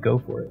not, but go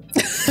for it.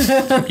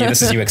 Yeah,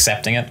 this is you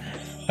accepting it?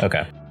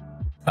 Okay.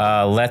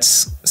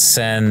 Let's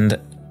send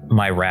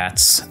my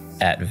rats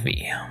at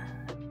V.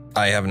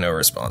 I have no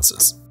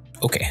responses.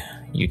 Okay,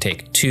 you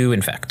take 2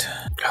 infect.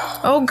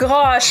 Oh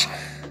gosh.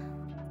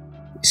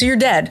 So you're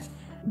dead.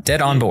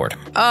 Dead on board,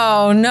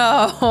 Oh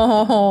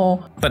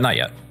no. but not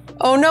yet.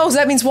 Oh no, so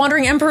that means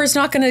Wandering Emperor is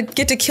not gonna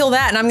get to kill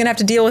that and I'm gonna have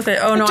to deal with it.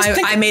 Oh no,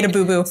 I made a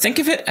boo-boo. Think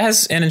of it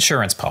as an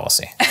insurance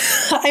policy.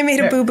 I made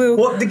a boo-boo.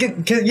 Well,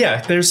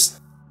 yeah,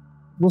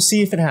 we'll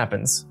see if it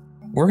happens.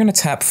 We're going to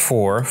tap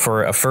 4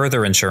 for a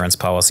further insurance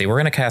policy. We're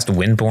going to cast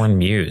Windborne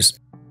Muse.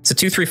 It's a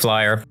 2/3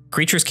 flyer.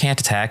 Creatures can't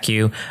attack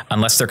you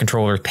unless their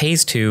controller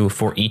pays 2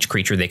 for each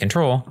creature they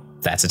control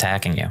that's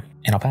attacking you.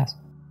 And I'll pass.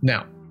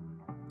 Now,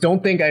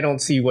 don't think I don't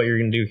see what you're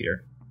going to do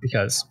here,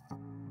 because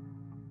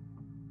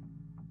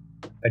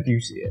I do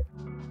see it.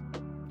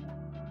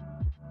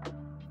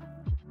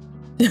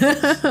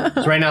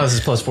 So right now this is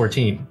plus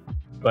 14,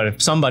 but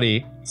if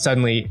somebody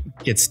suddenly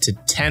gets to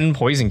 10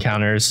 poison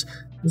counters,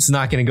 it's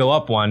not going to go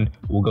up 1,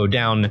 we'll go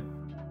down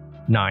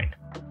 9.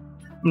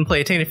 I'm going to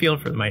play a Tainted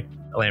Field for my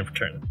land for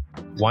turn.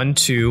 1,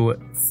 2,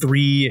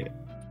 3,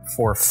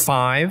 4,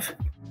 5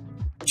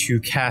 to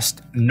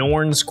cast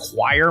Norn's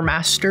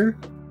Choirmaster.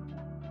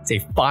 It's a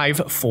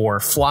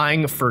 5/4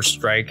 flying first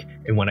strike,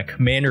 and when a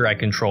commander I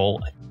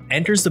control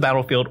enters the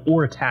battlefield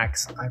or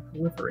attacks, I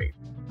proliferate.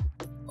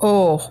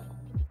 Oh.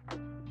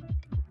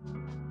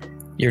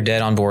 You're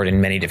dead on board in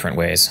many different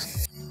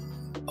ways.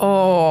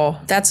 Oh,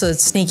 that's a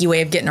sneaky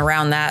way of getting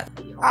around that.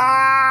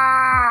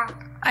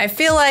 I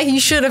feel like you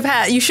should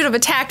have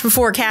attacked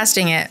before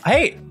casting it.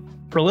 Hey,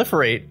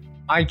 proliferate.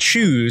 I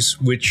choose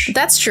which.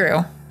 That's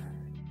true.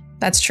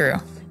 That's true.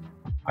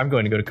 I'm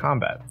going to go to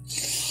combat.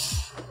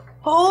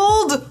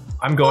 Hold!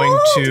 I'm going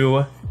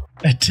to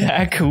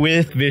attack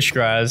with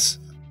Vishgraz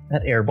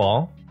at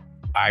Airball.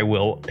 I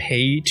will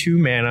pay 2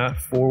 mana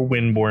for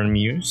Windborne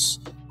Muse,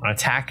 an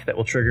attack that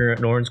will trigger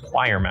Norn's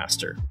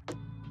Choirmaster.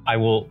 I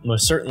will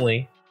most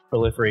certainly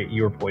proliferate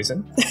your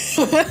poison.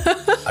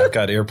 I've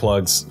got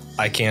earplugs.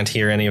 I can't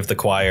hear any of the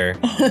choir.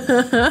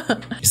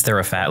 Is there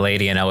a fat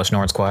lady in Elish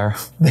Norn's choir?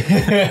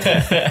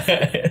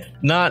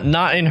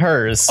 Not in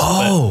hers.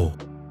 Oh!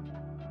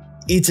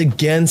 It's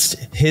against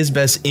his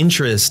best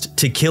interest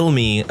to kill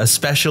me,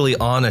 especially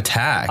on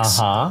attacks.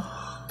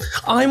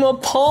 I'm a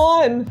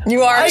pawn.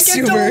 You are I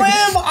super. get to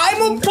live.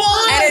 I'm a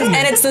pawn.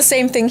 And it's the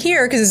same thing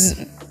here because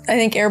I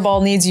think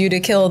Airball needs you to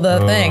kill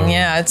the thing.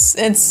 Yeah, it's.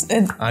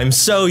 I'm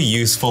so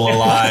useful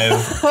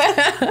alive.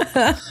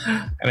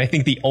 And I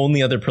think the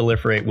only other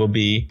proliferate will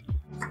be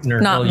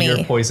Not me.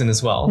 your poison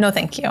as well. No,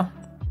 thank you.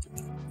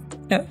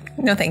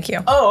 No, thank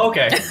you. Oh,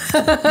 okay.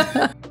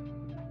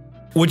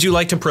 Would you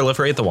like to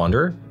proliferate the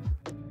Wanderer?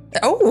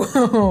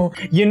 Oh.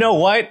 You know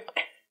what?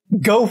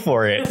 Go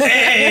for it.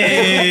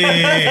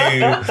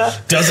 Hey!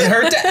 Doesn't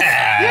hurt to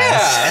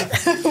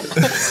ask.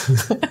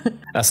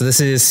 Yeah. So this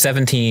is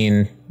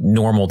 17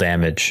 normal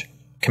damage,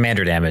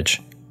 commander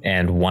damage,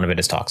 and 1 of it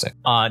is toxic.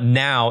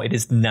 Now it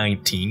is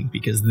 19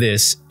 because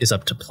this is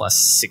up to plus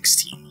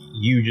 16.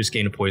 You just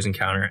gained a poison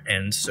counter,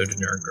 and so did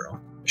NerdGirl.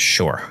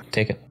 Sure,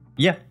 take it.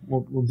 Yeah,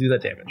 we'll do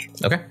that damage.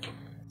 Okay.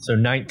 So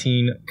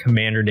 19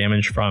 commander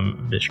damage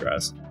from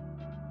Vishgraz.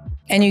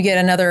 And you get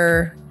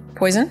another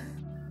poison?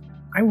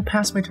 I will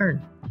pass my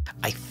turn.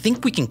 I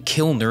think we can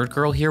kill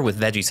NerdGirl here with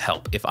Veggie's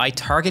help if I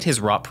target his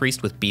Rot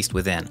Priest with Beast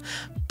Within.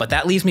 But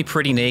that leaves me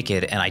pretty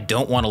naked, and I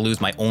don't want to lose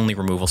my only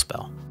removal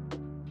spell.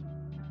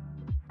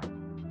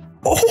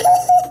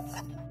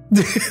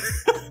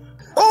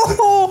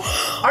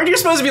 Aren't you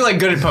supposed to be like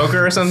good at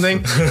poker or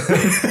something?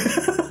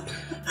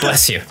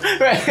 Bless you.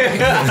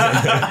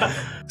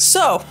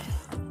 So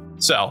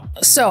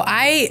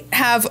I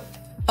have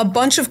a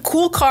bunch of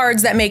cool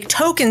cards that make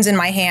tokens in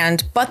my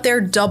hand, but they're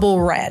double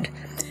red.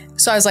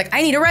 So I was like,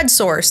 I need a red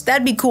source.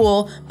 That'd be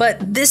cool,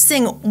 but this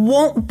thing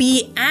won't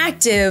be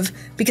active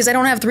because I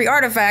don't have 3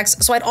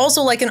 artifacts. So I'd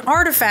also like an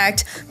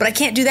artifact, but I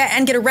can't do that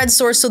and get a red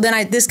source. So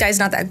then this guy's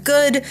not that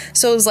good.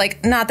 So it was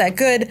like, not that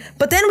good.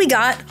 But then we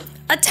got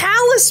a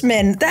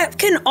talisman that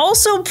can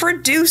also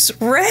produce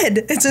red.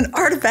 It's an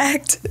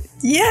artifact.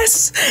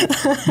 Yes.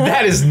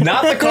 That is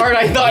not the card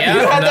I thought you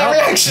had that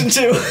reaction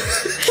to.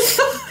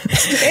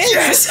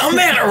 Yes, a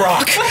mana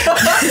rock.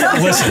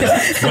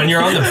 Listen, when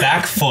you're on the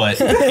back foot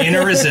in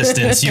a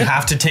resistance, you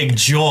have to take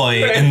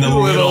joy in the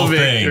little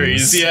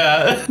victories. things.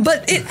 Yeah.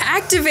 But it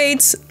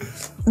activates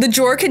the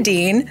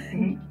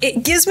Jorkadine.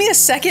 It gives me a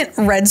second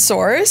red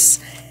source,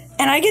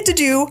 and I get to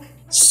do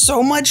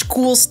so much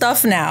cool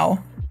stuff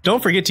now.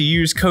 Don't forget to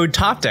use code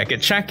TOPDECK at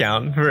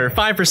checkout for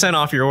 5%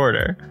 off your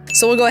order.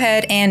 So we'll go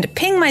ahead and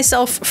ping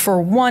myself for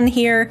 1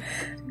 here.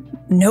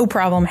 No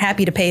problem,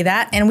 happy to pay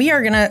that. And we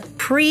are gonna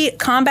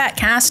pre-combat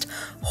cast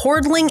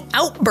Hordling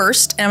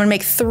Outburst, and I'm gonna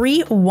make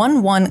 3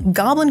 1/1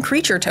 goblin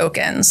creature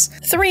tokens.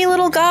 3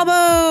 little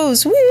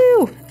gobbos,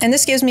 woo! And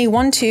this gives me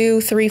 1,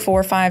 2, 3,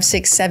 4, 5,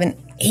 6, 7,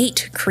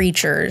 8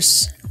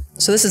 creatures.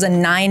 So this is a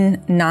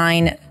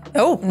 9/9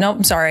 Oh, no,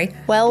 I'm sorry.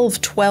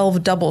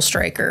 12 double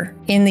striker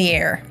in the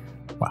air.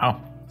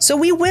 Wow. So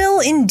we will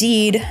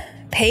indeed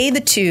pay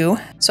the 2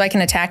 so I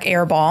can attack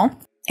Airball.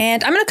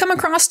 And I'm going to come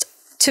across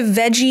to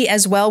Veggie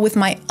as well with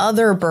my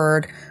other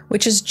bird,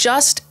 which is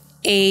just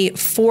a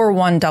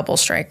 4/1 double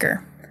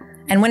striker.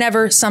 And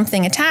whenever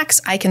something attacks,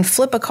 I can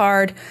flip a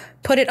card,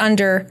 put it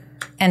under,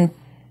 and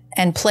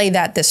play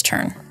that this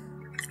turn.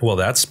 Well,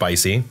 that's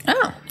spicy.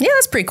 Oh, yeah,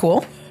 that's pretty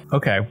cool.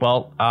 Okay,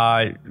 well,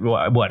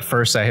 what?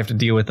 First, I have to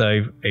deal with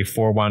a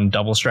 4/1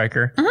 double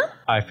striker.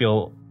 I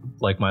feel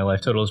like my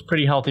life total is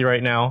pretty healthy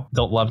right now.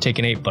 Don't love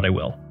taking 8, but I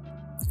will.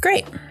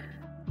 Great.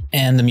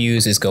 And the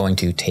Muse is going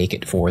to take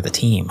it for the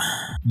team.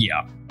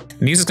 Yeah.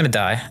 The Muse is going to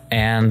die,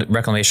 and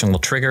Reclamation will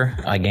trigger.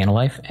 I gain a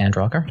life and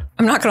draw a card.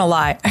 I'm not going to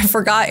lie. I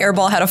forgot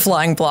Airball had a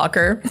flying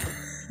blocker.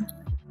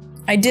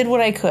 I did what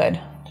I could.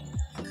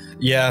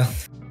 Yeah.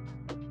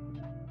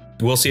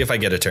 We'll see if I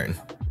get a turn.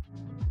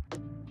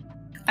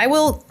 I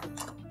will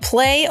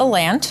play a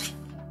land,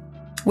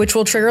 which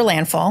will trigger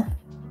landfall,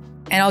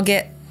 and I'll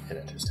get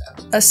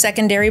a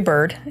secondary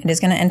bird. It is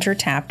going to enter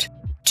tapped.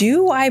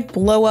 Do I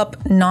blow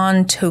up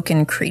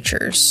non-token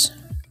creatures?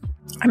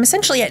 I'm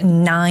essentially at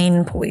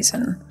 9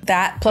 poison.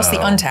 That plus the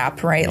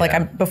untap, right? Yeah.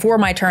 Like before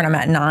my turn, I'm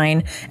at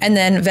 9, and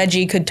then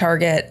Veggie could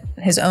target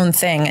his own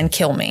thing and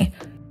kill me.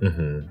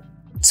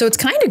 So it's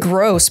kind of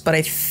gross, but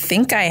I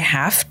think I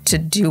have to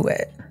do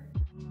it.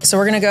 So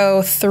we're gonna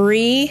go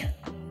 3,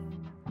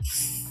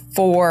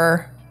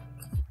 4,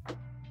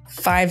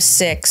 5,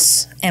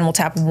 6, and we'll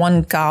tap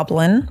 1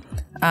 goblin.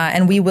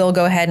 And we will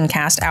go ahead and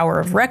cast Hour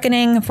of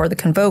Reckoning for the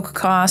Convoke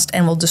cost,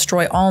 and we'll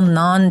destroy all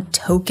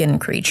non-token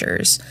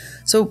creatures.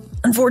 So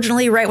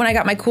unfortunately, right when I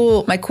got my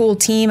cool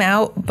team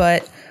out,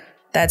 but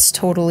that's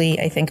totally,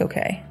 I think,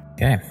 okay.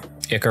 Okay.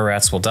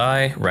 Icarats will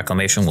die,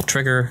 Reclamation will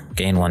trigger,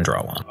 gain 1,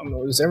 draw 1. I'm gonna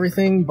lose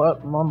everything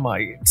but my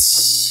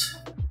mites.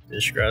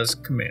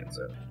 Vishgraz command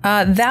zone.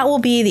 That will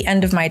be the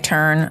end of my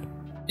turn.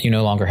 You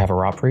no longer have a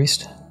Rot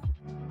Priest?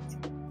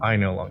 I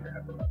no longer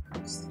have a Rot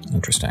Priest.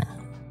 Interesting.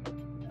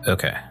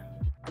 Okay.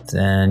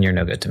 Then you're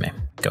no good to me.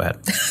 Go ahead.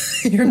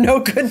 You're no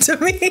good to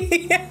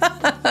me.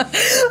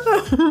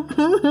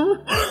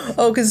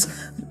 Oh, because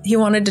he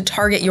wanted to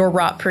target your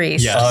Rot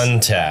Priest. Yes.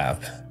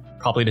 Untap.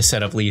 Probably to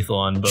set up lethal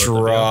on both.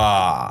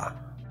 Draw.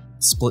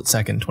 Split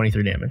second,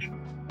 23 damage.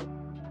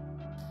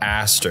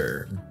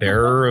 Aster,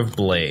 Bearer of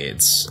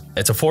Blades.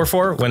 It's a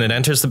 4/4. When it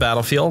enters the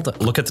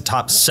battlefield, look at the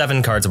top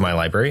 7 cards of my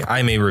library.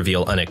 I may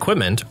reveal an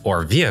equipment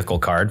or vehicle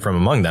card from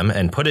among them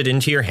and put it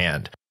into your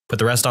hand. Put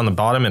the rest on the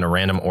bottom in a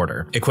random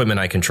order. Equipment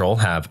I control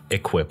have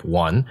Equip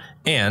 1,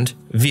 and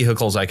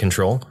vehicles I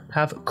control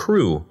have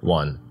Crew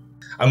 1.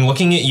 I'm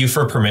looking at you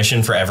for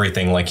permission for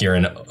everything, like you're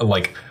an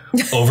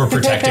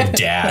overprotective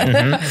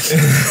dad.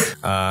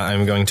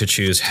 I'm going to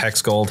choose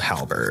Hexgold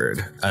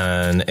Halberd.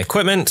 An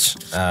equipment,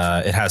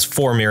 it has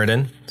 4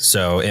 Mirrodin,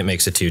 so it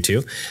makes a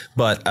 2/2.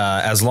 But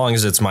as long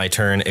as it's my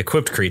turn,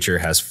 equipped creature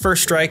has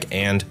First Strike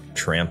and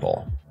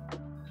Trample.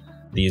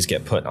 These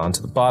get put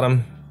onto the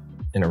bottom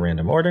in a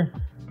random order.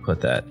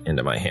 Put that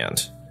into my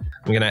hand.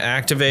 I'm gonna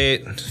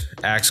activate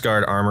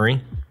Axeguard Armory.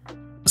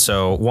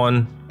 So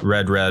 1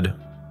 red,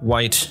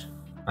 white.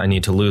 I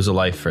need to lose a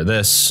life for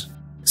this.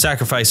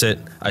 Sacrifice it.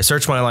 I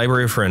search my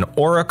library for an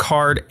aura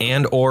card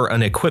and or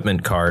an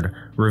equipment card,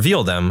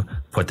 reveal them,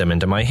 put them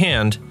into my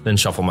hand, then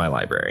shuffle my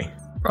library.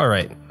 All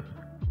right.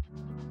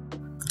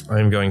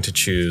 I'm going to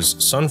choose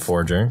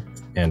Sunforger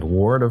and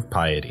Ward of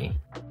Piety.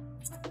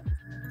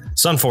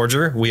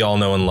 Sunforger, we all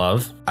know and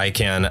love. I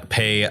can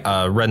pay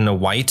a red and a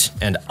white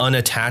and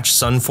unattach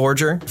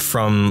Sunforger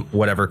from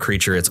whatever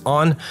creature it's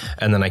on,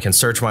 and then I can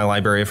search my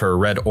library for a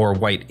red or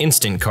white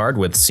instant card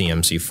with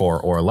CMC 4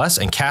 or less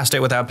and cast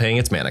it without paying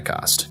its mana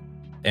cost.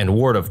 And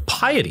Ward of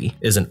Piety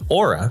is an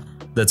aura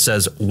that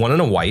says 1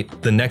 and a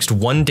white, the next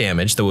 1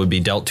 damage that would be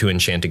dealt to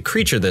enchanted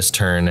creature this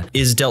turn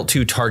is dealt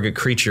to target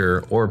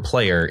creature or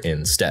player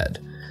instead.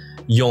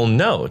 You'll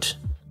note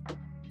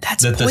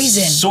That's that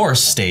poison. The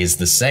source stays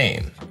the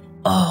same.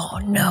 Oh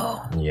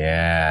no.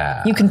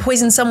 Yeah. You can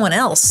poison someone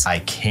else. I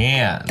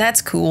can.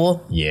 That's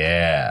cool.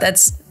 Yeah.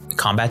 That's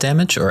Combat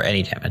damage or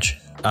any damage?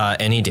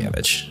 Any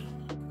damage.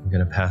 I'm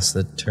gonna pass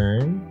the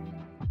turn.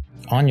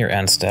 On your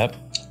end step,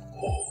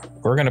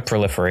 we're gonna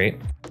proliferate.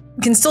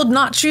 You can still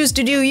not choose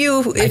to do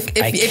you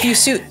if you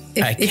suit.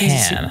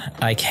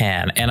 I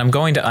can. And I'm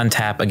going to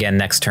untap again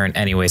next turn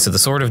anyway, so the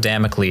Sword of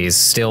Damocles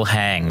still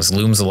hangs,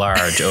 looms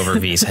large over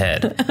V's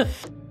head.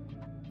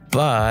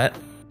 But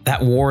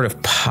that Ward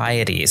of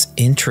Piety is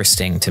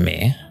interesting to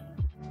me.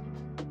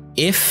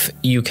 If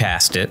you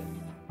cast it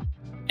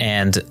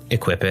and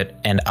equip it,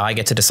 and I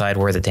get to decide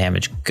where the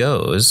damage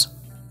goes,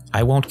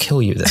 I won't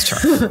kill you this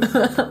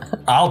turn.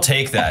 I'll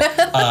take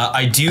that.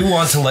 I do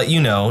want to let you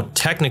know,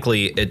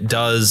 technically it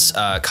does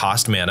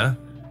cost mana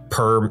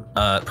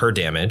per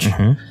damage,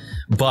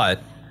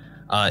 but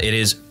it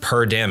is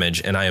per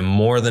damage, and I am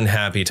more than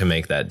happy to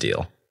make that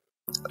deal.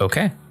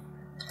 Okay.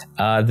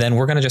 Then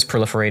we're going to just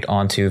proliferate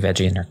onto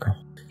Veggie and NerdGirl.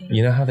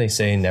 You know how they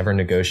say never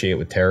negotiate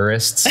with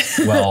terrorists?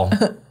 Well,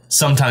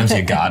 sometimes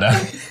you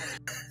gotta.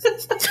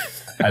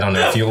 I don't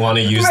know if you want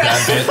to use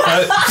that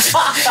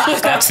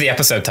bit. That's the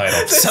episode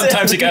title.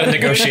 Sometimes you gotta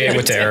negotiate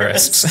with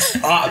terrorists.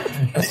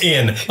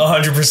 In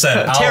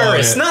 100%.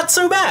 Terrorists, not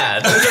so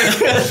bad.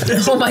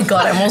 Oh my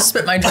god, I almost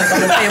spit my drink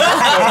on the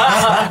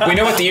table. We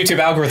know what the YouTube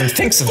algorithm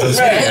thinks of those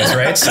videos,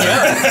 right? So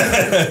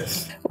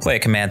we'll play a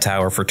command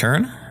tower for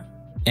turn.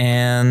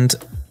 And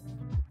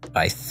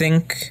I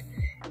think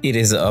it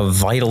is of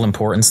vital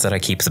importance that I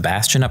keep the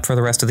Bastion up for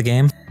the rest of the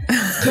game.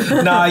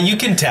 Nah, you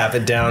can tap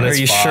it down. Are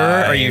you sure?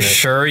 Are you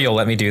sure you'll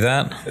let me do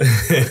that?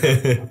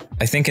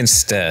 I think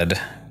instead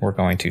we're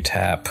going to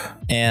tap,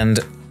 and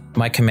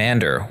my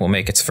commander will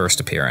make its first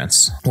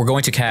appearance. We're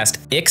going to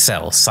cast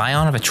Ixel,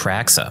 Scion of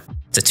Atraxa.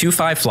 It's a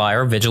 2/5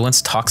 flyer,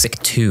 Vigilance, Toxic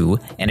 2,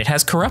 and it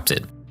has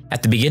Corrupted.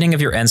 At the beginning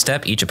of your end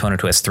step, each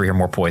opponent who has 3 or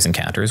more poison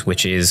counters,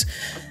 which is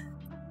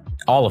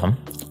all of them,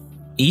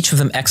 each of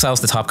them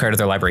exiles the top card of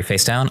their library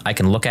face down. I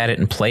can look at it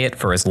and play it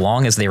for as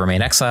long as they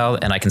remain exiled,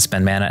 and I can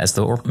spend mana as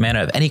the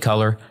mana of any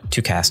color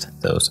to cast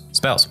those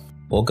spells.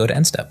 We'll go to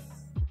end step.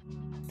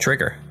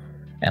 Trigger.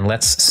 And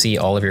let's see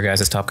all of your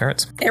guys' top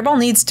cards. Airball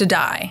needs to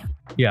die.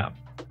 Yeah.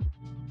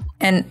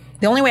 And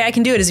the only way I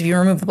can do it is if you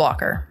remove the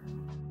blocker.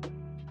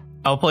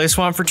 I'll play a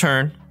Swamp for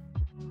turn.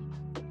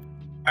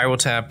 I will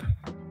tap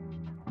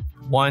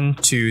 1,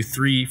 2,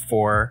 3,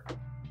 4,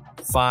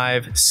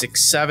 5,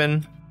 6,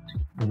 7.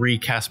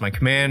 Recast my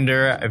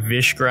commander,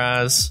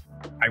 Vishgraz.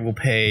 I will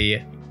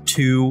pay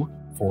 2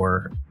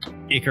 for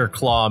Ichor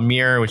Claw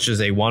Mirror, which is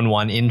a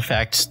 1/1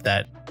 infect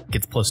that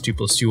gets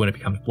 +2/+2 when it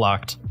becomes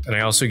blocked. And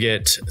I also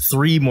get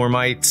 3 more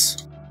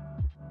mites.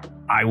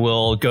 I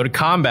will go to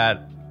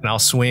combat and I'll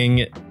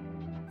swing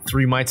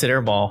 3 mites at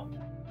Airball.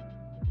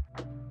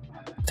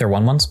 They're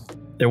 1/1s?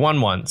 They're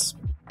 1/1s.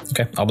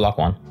 Okay, I'll block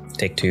 1.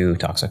 Take 2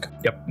 toxic.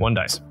 Yep, 1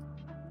 dice.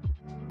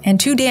 And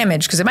 2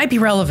 damage, because it might be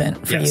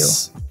relevant for you.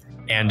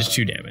 And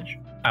 2 damage.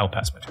 I will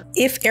pass my turn.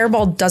 If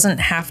Airball doesn't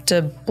have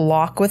to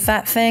block with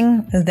that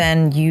thing,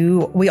 then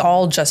we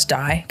all just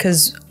die,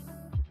 because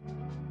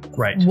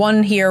right.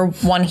 1 here,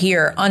 1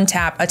 here,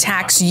 untap,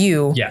 attacks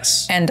you.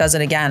 Yes. And does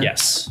it again.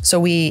 Yes.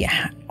 So we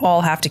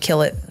all have to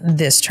kill it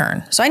this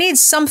turn. So I need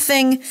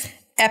something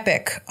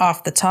epic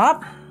off the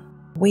top.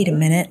 Wait a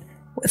minute.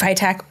 If I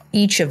attack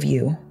each of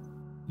you.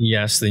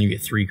 Yes, then you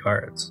get 3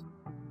 cards.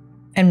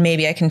 And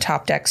maybe I can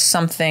top deck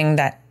something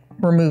that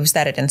removes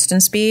that at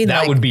instant speed.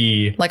 That would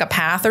be like a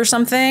path or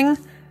something.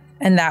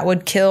 And that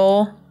would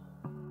kill.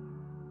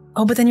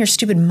 Oh, but then your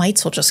stupid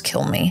mites will just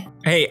kill me.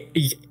 Hey,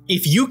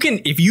 if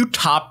you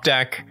top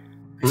deck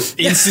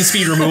instant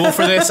speed removal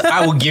for this,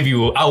 I will give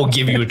you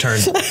a turn.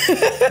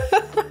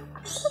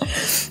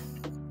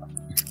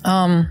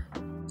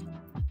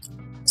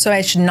 So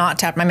I should not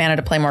tap my mana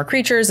to play more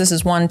creatures. This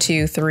is 1,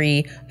 2,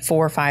 3,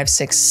 4, 5,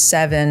 6,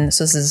 7.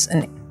 So this is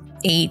an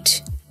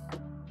 8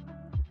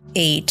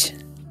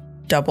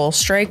 double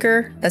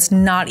striker. That's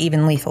not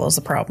even lethal is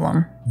the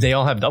problem. They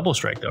all have double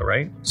strike though,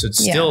 right? So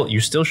it's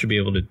you still should be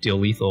able to deal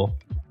lethal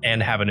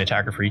and have an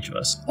attacker for each of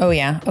us. Oh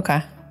yeah,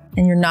 okay.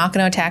 And you're not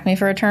going to attack me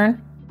for a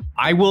turn?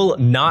 I will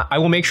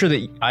make sure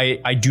that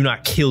I do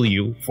not kill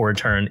you for a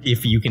turn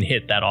if you can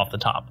hit that off the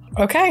top.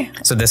 Okay.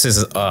 So this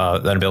is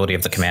an ability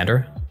of the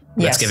commander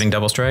that's giving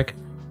double strike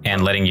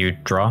and letting you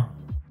draw?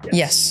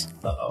 Yes.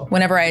 Uh-oh.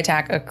 Whenever I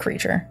attack a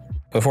creature.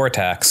 Before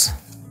attacks,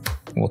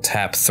 we'll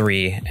tap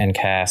 3 and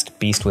cast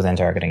Beast Within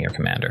targeting your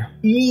commander.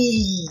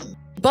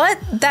 But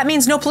that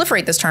means no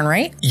proliferate this turn,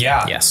 right?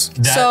 Yeah. Yes.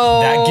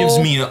 That gives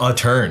me a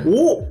turn.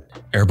 Ooh.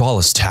 Airball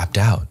is tapped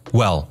out.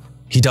 Well,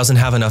 he doesn't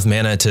have enough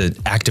mana to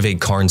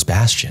activate Karn's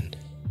Bastion.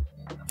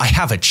 I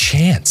have a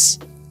chance.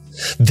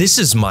 This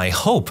is my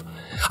hope.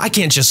 I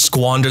can't just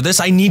squander this.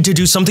 I need to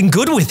do something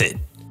good with it.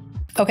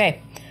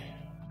 Okay.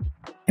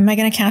 Am I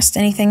going to cast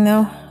anything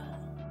though?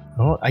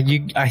 Well,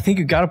 I think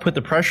you got to put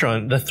the pressure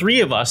on the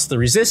 3 of us. The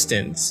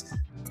resistance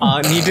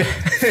need to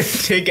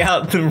take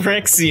out the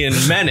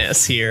Phyrexian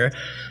menace here.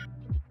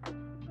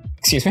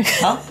 Excuse me?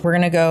 We're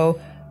going to go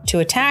to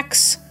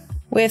attacks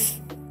with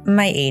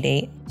my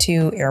 8/8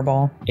 to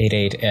Airball.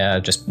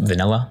 8/8, just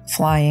vanilla.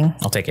 Flying.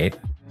 I'll take 8.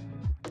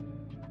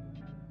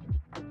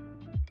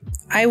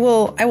 I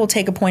will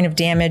take a point of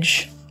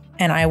damage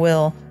and I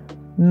will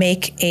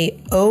make a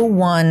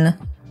 0/1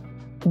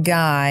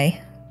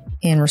 guy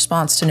in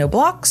response to no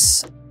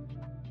blocks.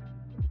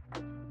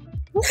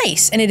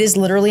 Nice. And it is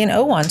literally an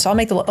 0/1. So I'll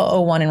make the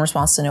 0/1 in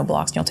response to no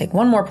blocks and you'll take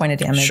 1 more point of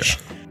damage.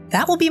 Sure.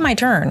 That will be my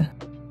turn.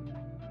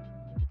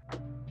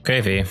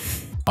 Okay, V.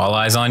 All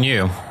eyes on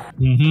you.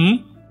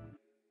 Mm-hmm.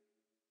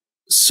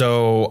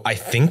 So I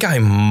think I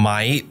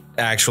might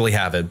actually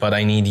have it, but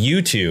I need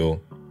you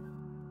two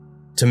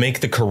to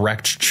make the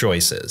correct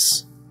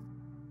choices.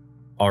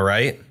 All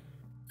right?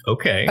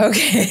 Okay.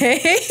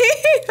 Okay.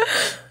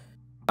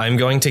 I'm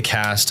going to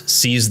cast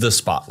Seize the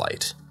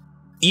Spotlight.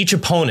 Each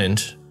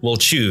opponent will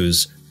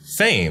choose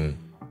Fame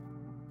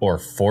or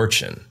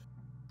Fortune.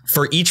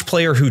 For each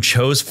player who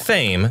chose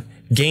Fame,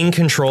 gain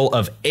control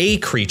of a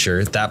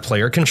creature that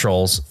player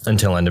controls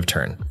until end of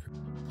turn.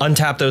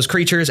 Untap those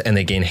creatures and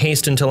they gain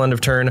haste until end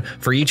of turn.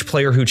 For each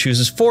player who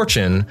chooses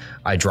Fortune,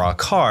 I draw a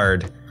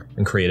card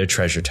and create a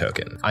treasure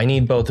token. I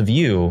need both of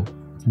you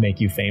To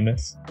make you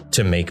famous.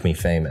 to make me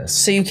famous.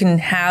 So you can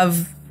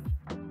have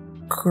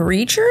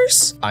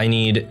creatures? I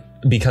need,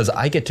 because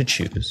I get to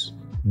choose.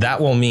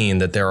 That will mean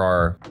that there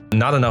are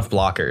not enough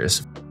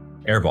blockers.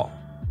 Airball,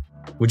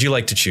 would you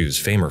like to choose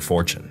fame or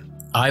fortune?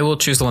 I will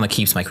choose the one that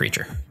keeps my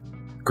creature.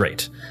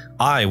 Great.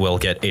 I will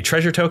get a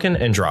treasure token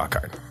and draw a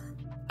card.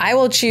 I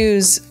will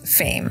choose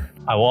fame.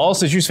 I will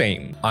also choose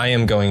fame. I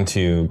am going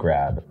to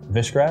grab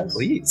Vishgraz.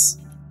 Please.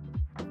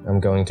 I'm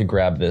going to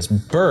grab this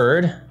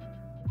bird.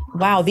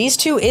 Wow, these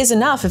two is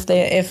enough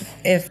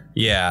if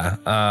Yeah,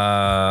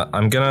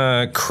 I'm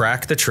gonna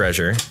crack the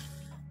treasure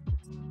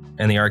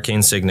and the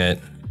arcane signet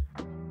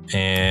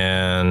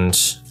and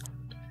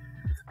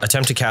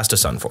attempt to cast a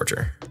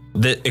Sunforger.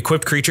 The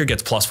equipped creature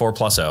gets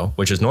 +4/+0,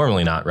 which is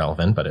normally not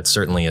relevant, but it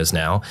certainly is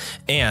now.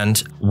 And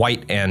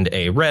white and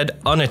a red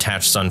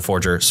unattached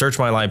Sunforger. Search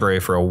my library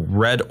for a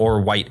red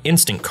or white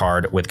instant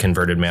card with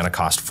converted mana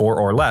cost 4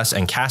 or less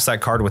and cast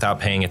that card without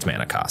paying its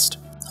mana cost.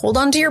 hold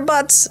on to your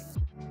butts.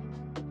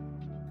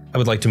 I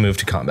would like to move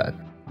to combat.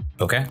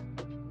 Okay.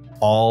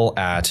 All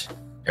at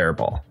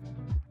Airball.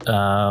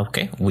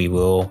 Okay, we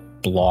will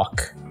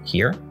block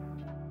here.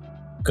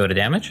 Go to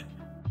damage.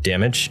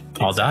 Damage.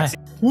 I'll die.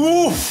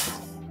 Woof!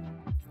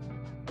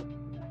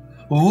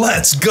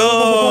 Let's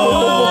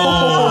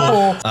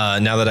go!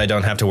 Now that I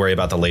don't have to worry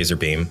about the laser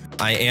beam,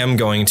 I am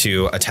going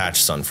to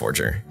attach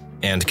Sunforger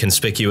and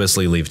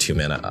conspicuously leave 2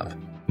 mana up.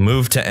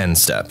 Move to end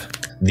step.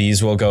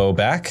 These will go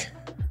back.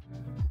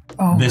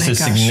 Oh This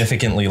is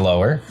significantly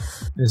lower.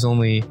 There's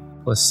only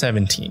plus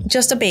 17.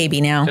 Just a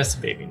baby now. Just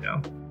a baby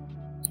now.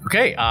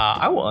 Okay,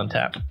 I will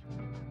untap.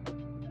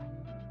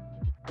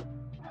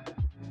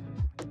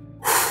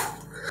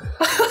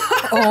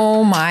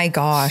 Oh my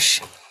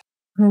gosh.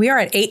 We are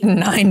at 8 and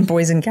 9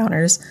 boys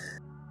encounters.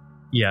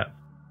 Yeah.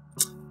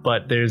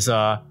 But there's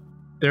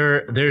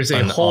there's a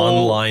An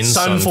whole online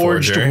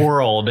Sunforged Sunforger.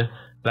 world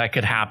that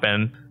could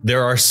happen.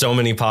 There are so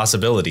many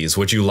possibilities.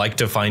 Would you like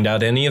to find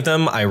out any of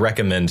them? I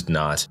recommend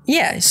not.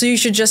 Yeah, so you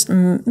should just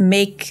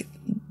make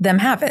them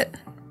have it.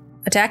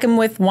 Attack him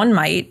with 1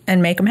 might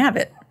and make him have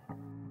it.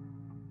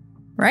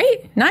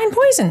 Right? 9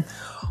 poison.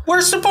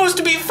 We're supposed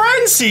to be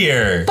friends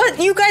here! But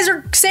you guys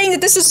are saying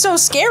that this is so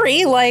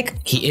scary, like,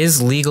 He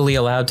is legally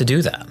allowed to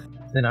do that.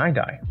 Then I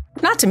die.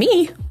 not to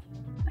me.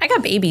 I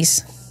got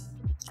babies.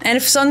 And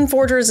if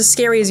Sunforger is as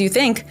scary as you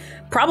think,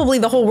 probably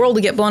the whole world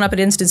would get blown up at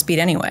instant speed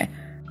anyway.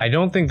 I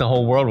don't think the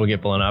whole world will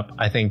get blown up.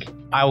 I think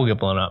I will get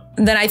blown up.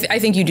 Then I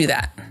think you do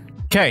that.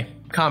 Okay,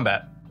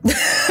 combat.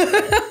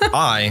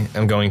 I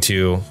am going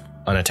to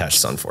unattach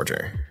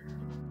Sunforger.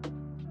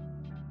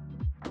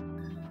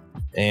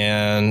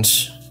 And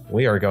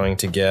we are going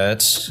to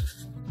get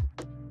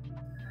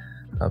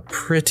a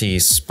pretty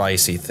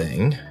spicy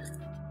thing.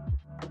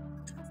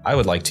 I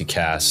would like to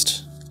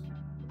cast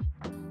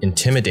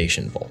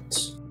Intimidation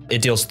Bolt.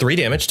 It deals 3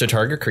 damage to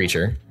target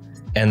creature,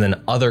 and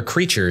then other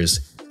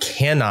creatures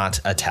cannot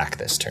attack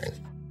this turn.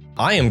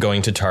 I am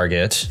going to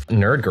target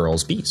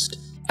NerdGirl's Beast.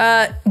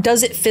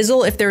 Does it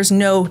fizzle if there's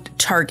no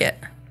target?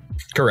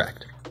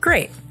 Correct.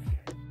 Great.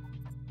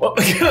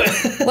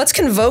 Let's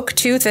convoke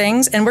 2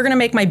 things, and we're gonna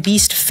make my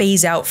beast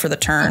phase out for the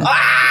turn.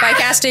 By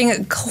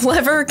casting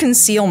Clever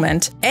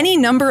Concealment, any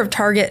number of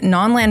target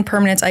non-land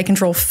permanents I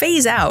control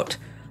phase out.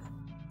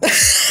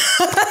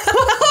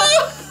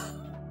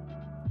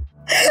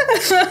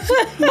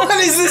 What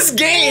is this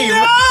game?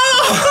 No!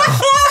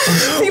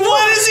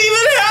 What is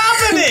even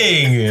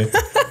happening?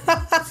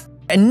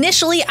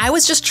 Initially, I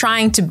was just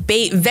trying to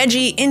bait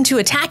Veggie into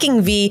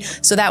attacking V,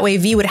 so that way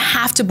V would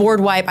have to board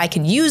wipe, I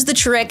could use the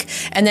trick,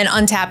 and then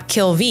untap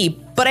kill V.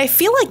 But I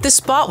feel like this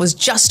spot was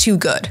just too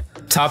good.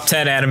 Top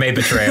 10 anime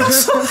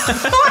betrayals.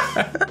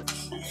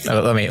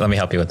 Let me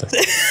help you with this.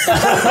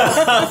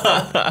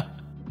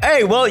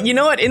 Hey, well, you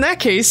know what? In that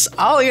case,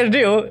 all I gotta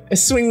do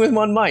is swing with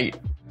 1 might.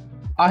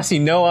 I see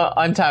no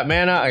untapped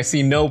mana. I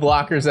see no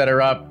blockers that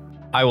are up.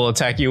 I will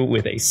attack you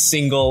with a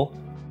single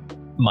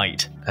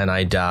might. And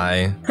I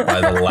die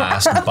by the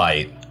last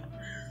bite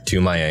to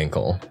my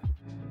ankle.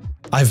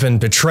 I've been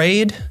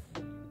betrayed,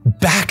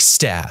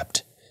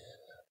 backstabbed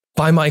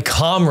by my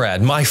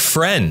comrade, my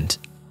friend.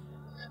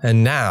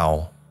 And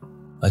now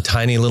a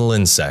tiny little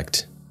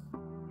insect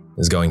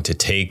is going to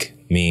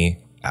take me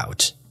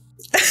out.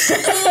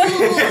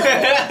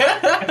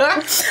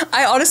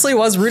 I honestly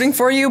was rooting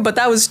for you, but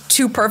that was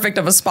too perfect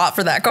of a spot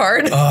for that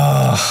card.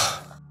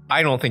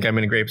 I don't think I'm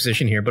in a great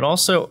position here, but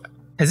also,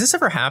 has this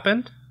ever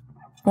happened?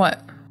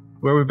 What?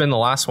 Where we've been the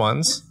last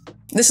ones?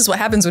 This is what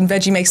happens when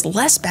Veggie makes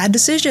less bad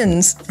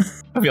decisions.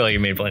 I feel like you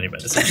made plenty of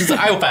bad decisions.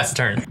 I will pass the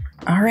turn.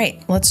 All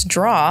right, let's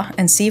draw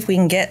and see if we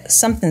can get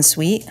something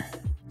sweet.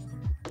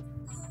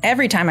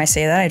 Every time I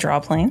say that, I draw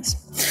planes.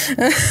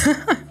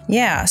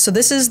 Yeah, so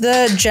this is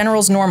the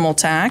General's normal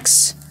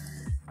tax.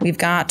 We've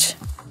got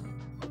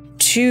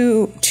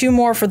two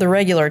more for the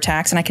regular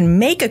tax, and I can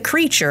make a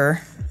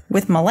creature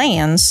with my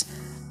lands.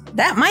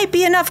 That might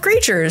be enough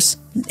creatures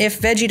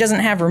if Veggie doesn't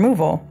have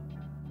removal.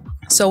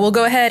 So we'll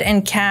go ahead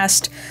and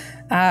cast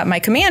my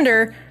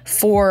commander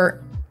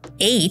for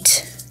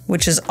 8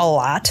 which is a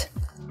lot.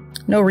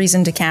 No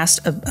reason to cast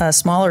a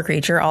smaller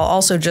creature. I'll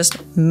also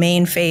just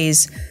main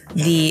phase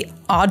the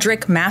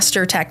EDHRec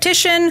Master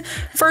Tactician.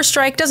 First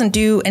strike doesn't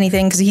do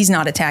anything because he's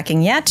not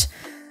attacking yet.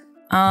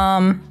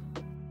 And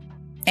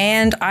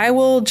I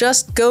will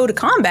just go to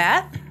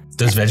combat.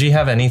 Does Veggie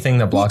have anything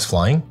that blocks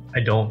flying?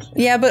 I don't.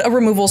 Yeah, but a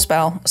removal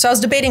spell. So I was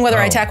debating whether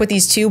I attack with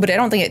these two, but I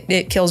don't think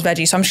it kills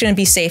Veggie. So I'm just going to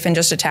be safe and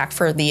just attack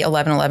for the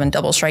 11/11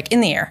 double strike in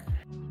the air.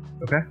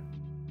 Okay.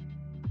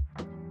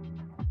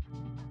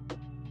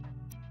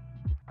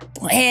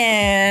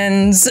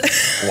 Lands.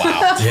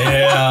 Wow.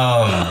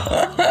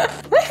 Damn.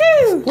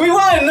 Woohoo! We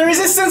won! The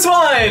resistance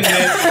won!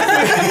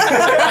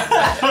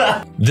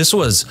 This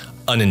was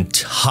an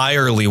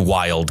entirely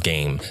wild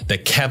game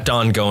that kept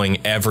on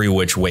going every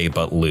which way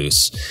but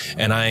loose.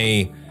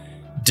 And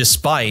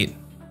despite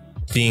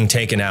being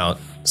taken out,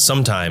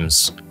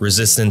 sometimes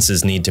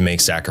resistances need to make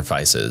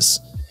sacrifices.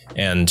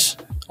 And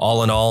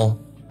all in all,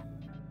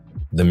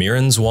 the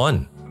Mirrodins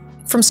won.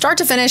 From start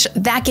to finish,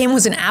 that game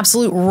was an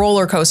absolute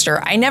roller coaster.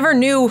 I never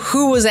knew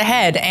who was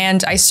ahead,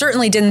 and I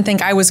certainly didn't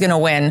think I was going to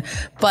win.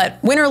 But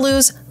win or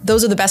lose,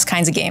 those are the best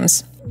kinds of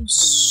games.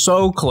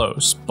 So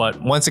close, but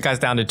once it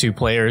got down to 2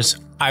 players,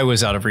 I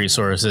was out of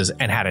resources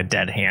and had a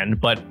dead hand.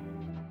 But,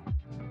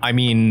 I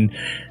mean,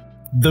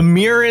 the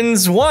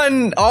Mirrodins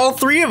won, all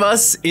 3 of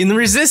us in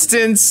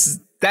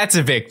resistance. That's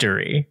a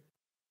victory.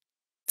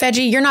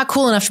 Veggie, you're not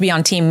cool enough to be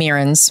on Team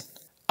Mirrodins.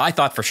 I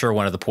thought for sure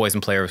one of the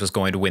poison players was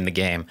going to win the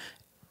game,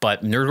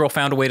 but NerdGirl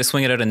found a way to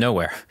swing it out of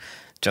nowhere.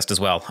 Just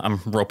as well, I'm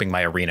roping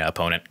my arena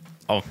opponent.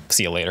 I'll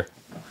see you later.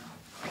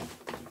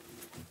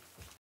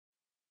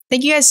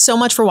 Thank you guys so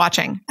much for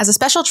watching. As a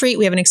special treat,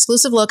 we have an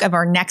exclusive look of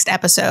our next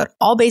episode,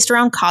 all based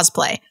around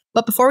cosplay.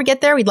 But before we get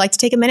there, we'd like to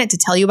take a minute to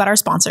tell you about our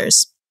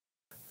sponsors.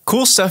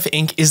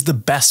 Coolstuffinc is the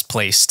best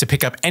place to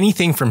pick up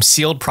anything from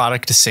sealed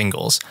product to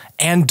singles.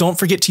 And don't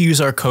forget to use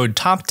our code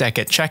TOPDECK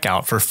at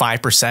checkout for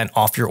 5%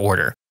 off your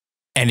order.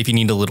 And if you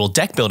need a little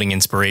deck building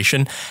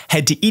inspiration,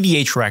 head to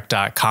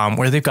EDHRec.com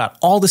where they've got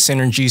all the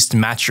synergies to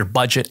match your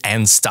budget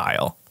and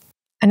style.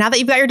 And now that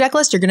you've got your deck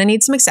list, you're going to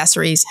need some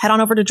accessories. Head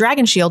on over to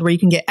Dragon Shield where you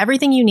can get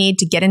everything you need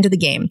to get into the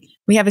game.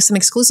 We have some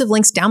exclusive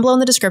links down below in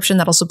the description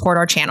that'll support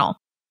our channel.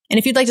 And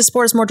if you'd like to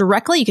support us more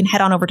directly, you can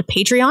head on over to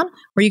Patreon,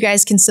 where you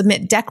guys can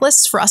submit deck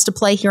lists for us to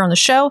play here on the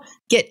show,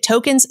 get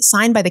tokens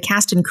signed by the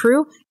cast and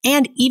crew,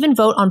 and even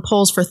vote on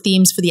polls for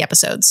themes for the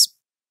episodes.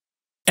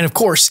 And of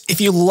course,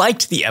 if you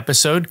liked the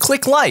episode,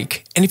 click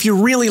like. And if you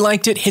really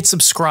liked it, hit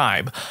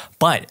subscribe.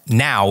 But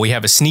now we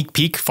have a sneak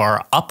peek for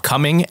our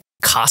upcoming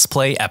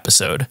cosplay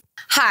episode.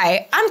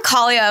 Hi, I'm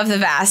Kalia of the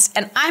Vast,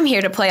 and I'm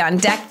here to play on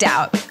Decked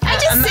Out. I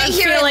just sit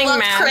here and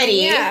look pretty.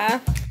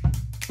 Yeah.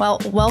 Well,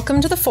 welcome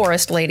to the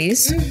forest,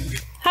 ladies.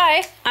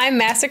 Hi, I'm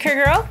Massacre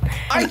Girl,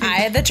 and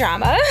I the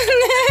drama.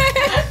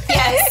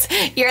 Yes,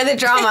 you're the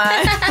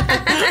drama.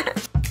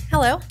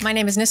 Hello, my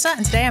name is Nissa,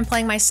 and today I'm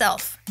playing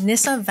myself,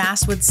 Nissa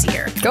Vastwood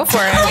Seer. Go for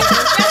it.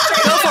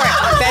 Go for it.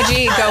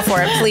 Veggie, go for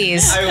it,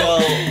 please.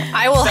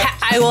 I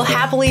will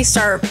happily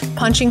start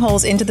punching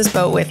holes into this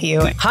boat with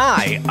you.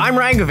 Hi, I'm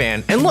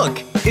Ragavan, and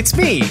look, it's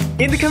me,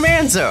 in the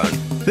command zone.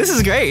 This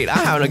is great,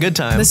 I'm having a good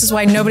time. This is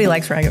why nobody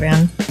likes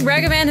Ragavan.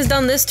 Ragavan has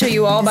done this to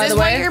you all, by the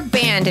way. This is why you're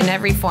banned in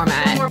every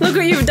format. Look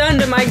what you've done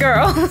to my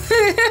girl.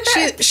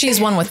 She's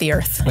one with the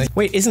earth.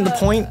 Wait, isn't the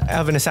point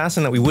of an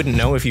assassin that we wouldn't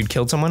know if you'd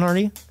killed someone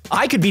already?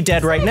 I could be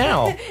dead right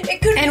now.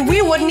 And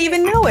we wouldn't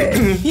even know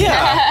it.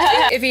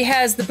 Yeah. If he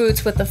has the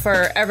boots with the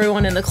fur,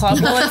 everyone in the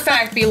club will in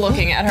fact be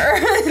looking at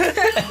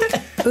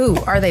her. Ooh,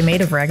 are they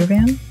made of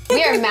Ragavan?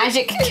 We are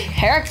magic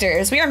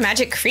characters. We are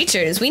magic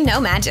creatures. We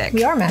know magic.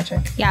 We are magic.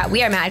 Yeah,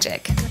 we are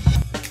magic.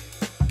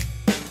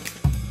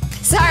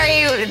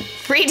 Sorry,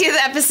 redo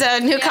the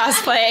episode, new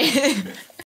cosplay.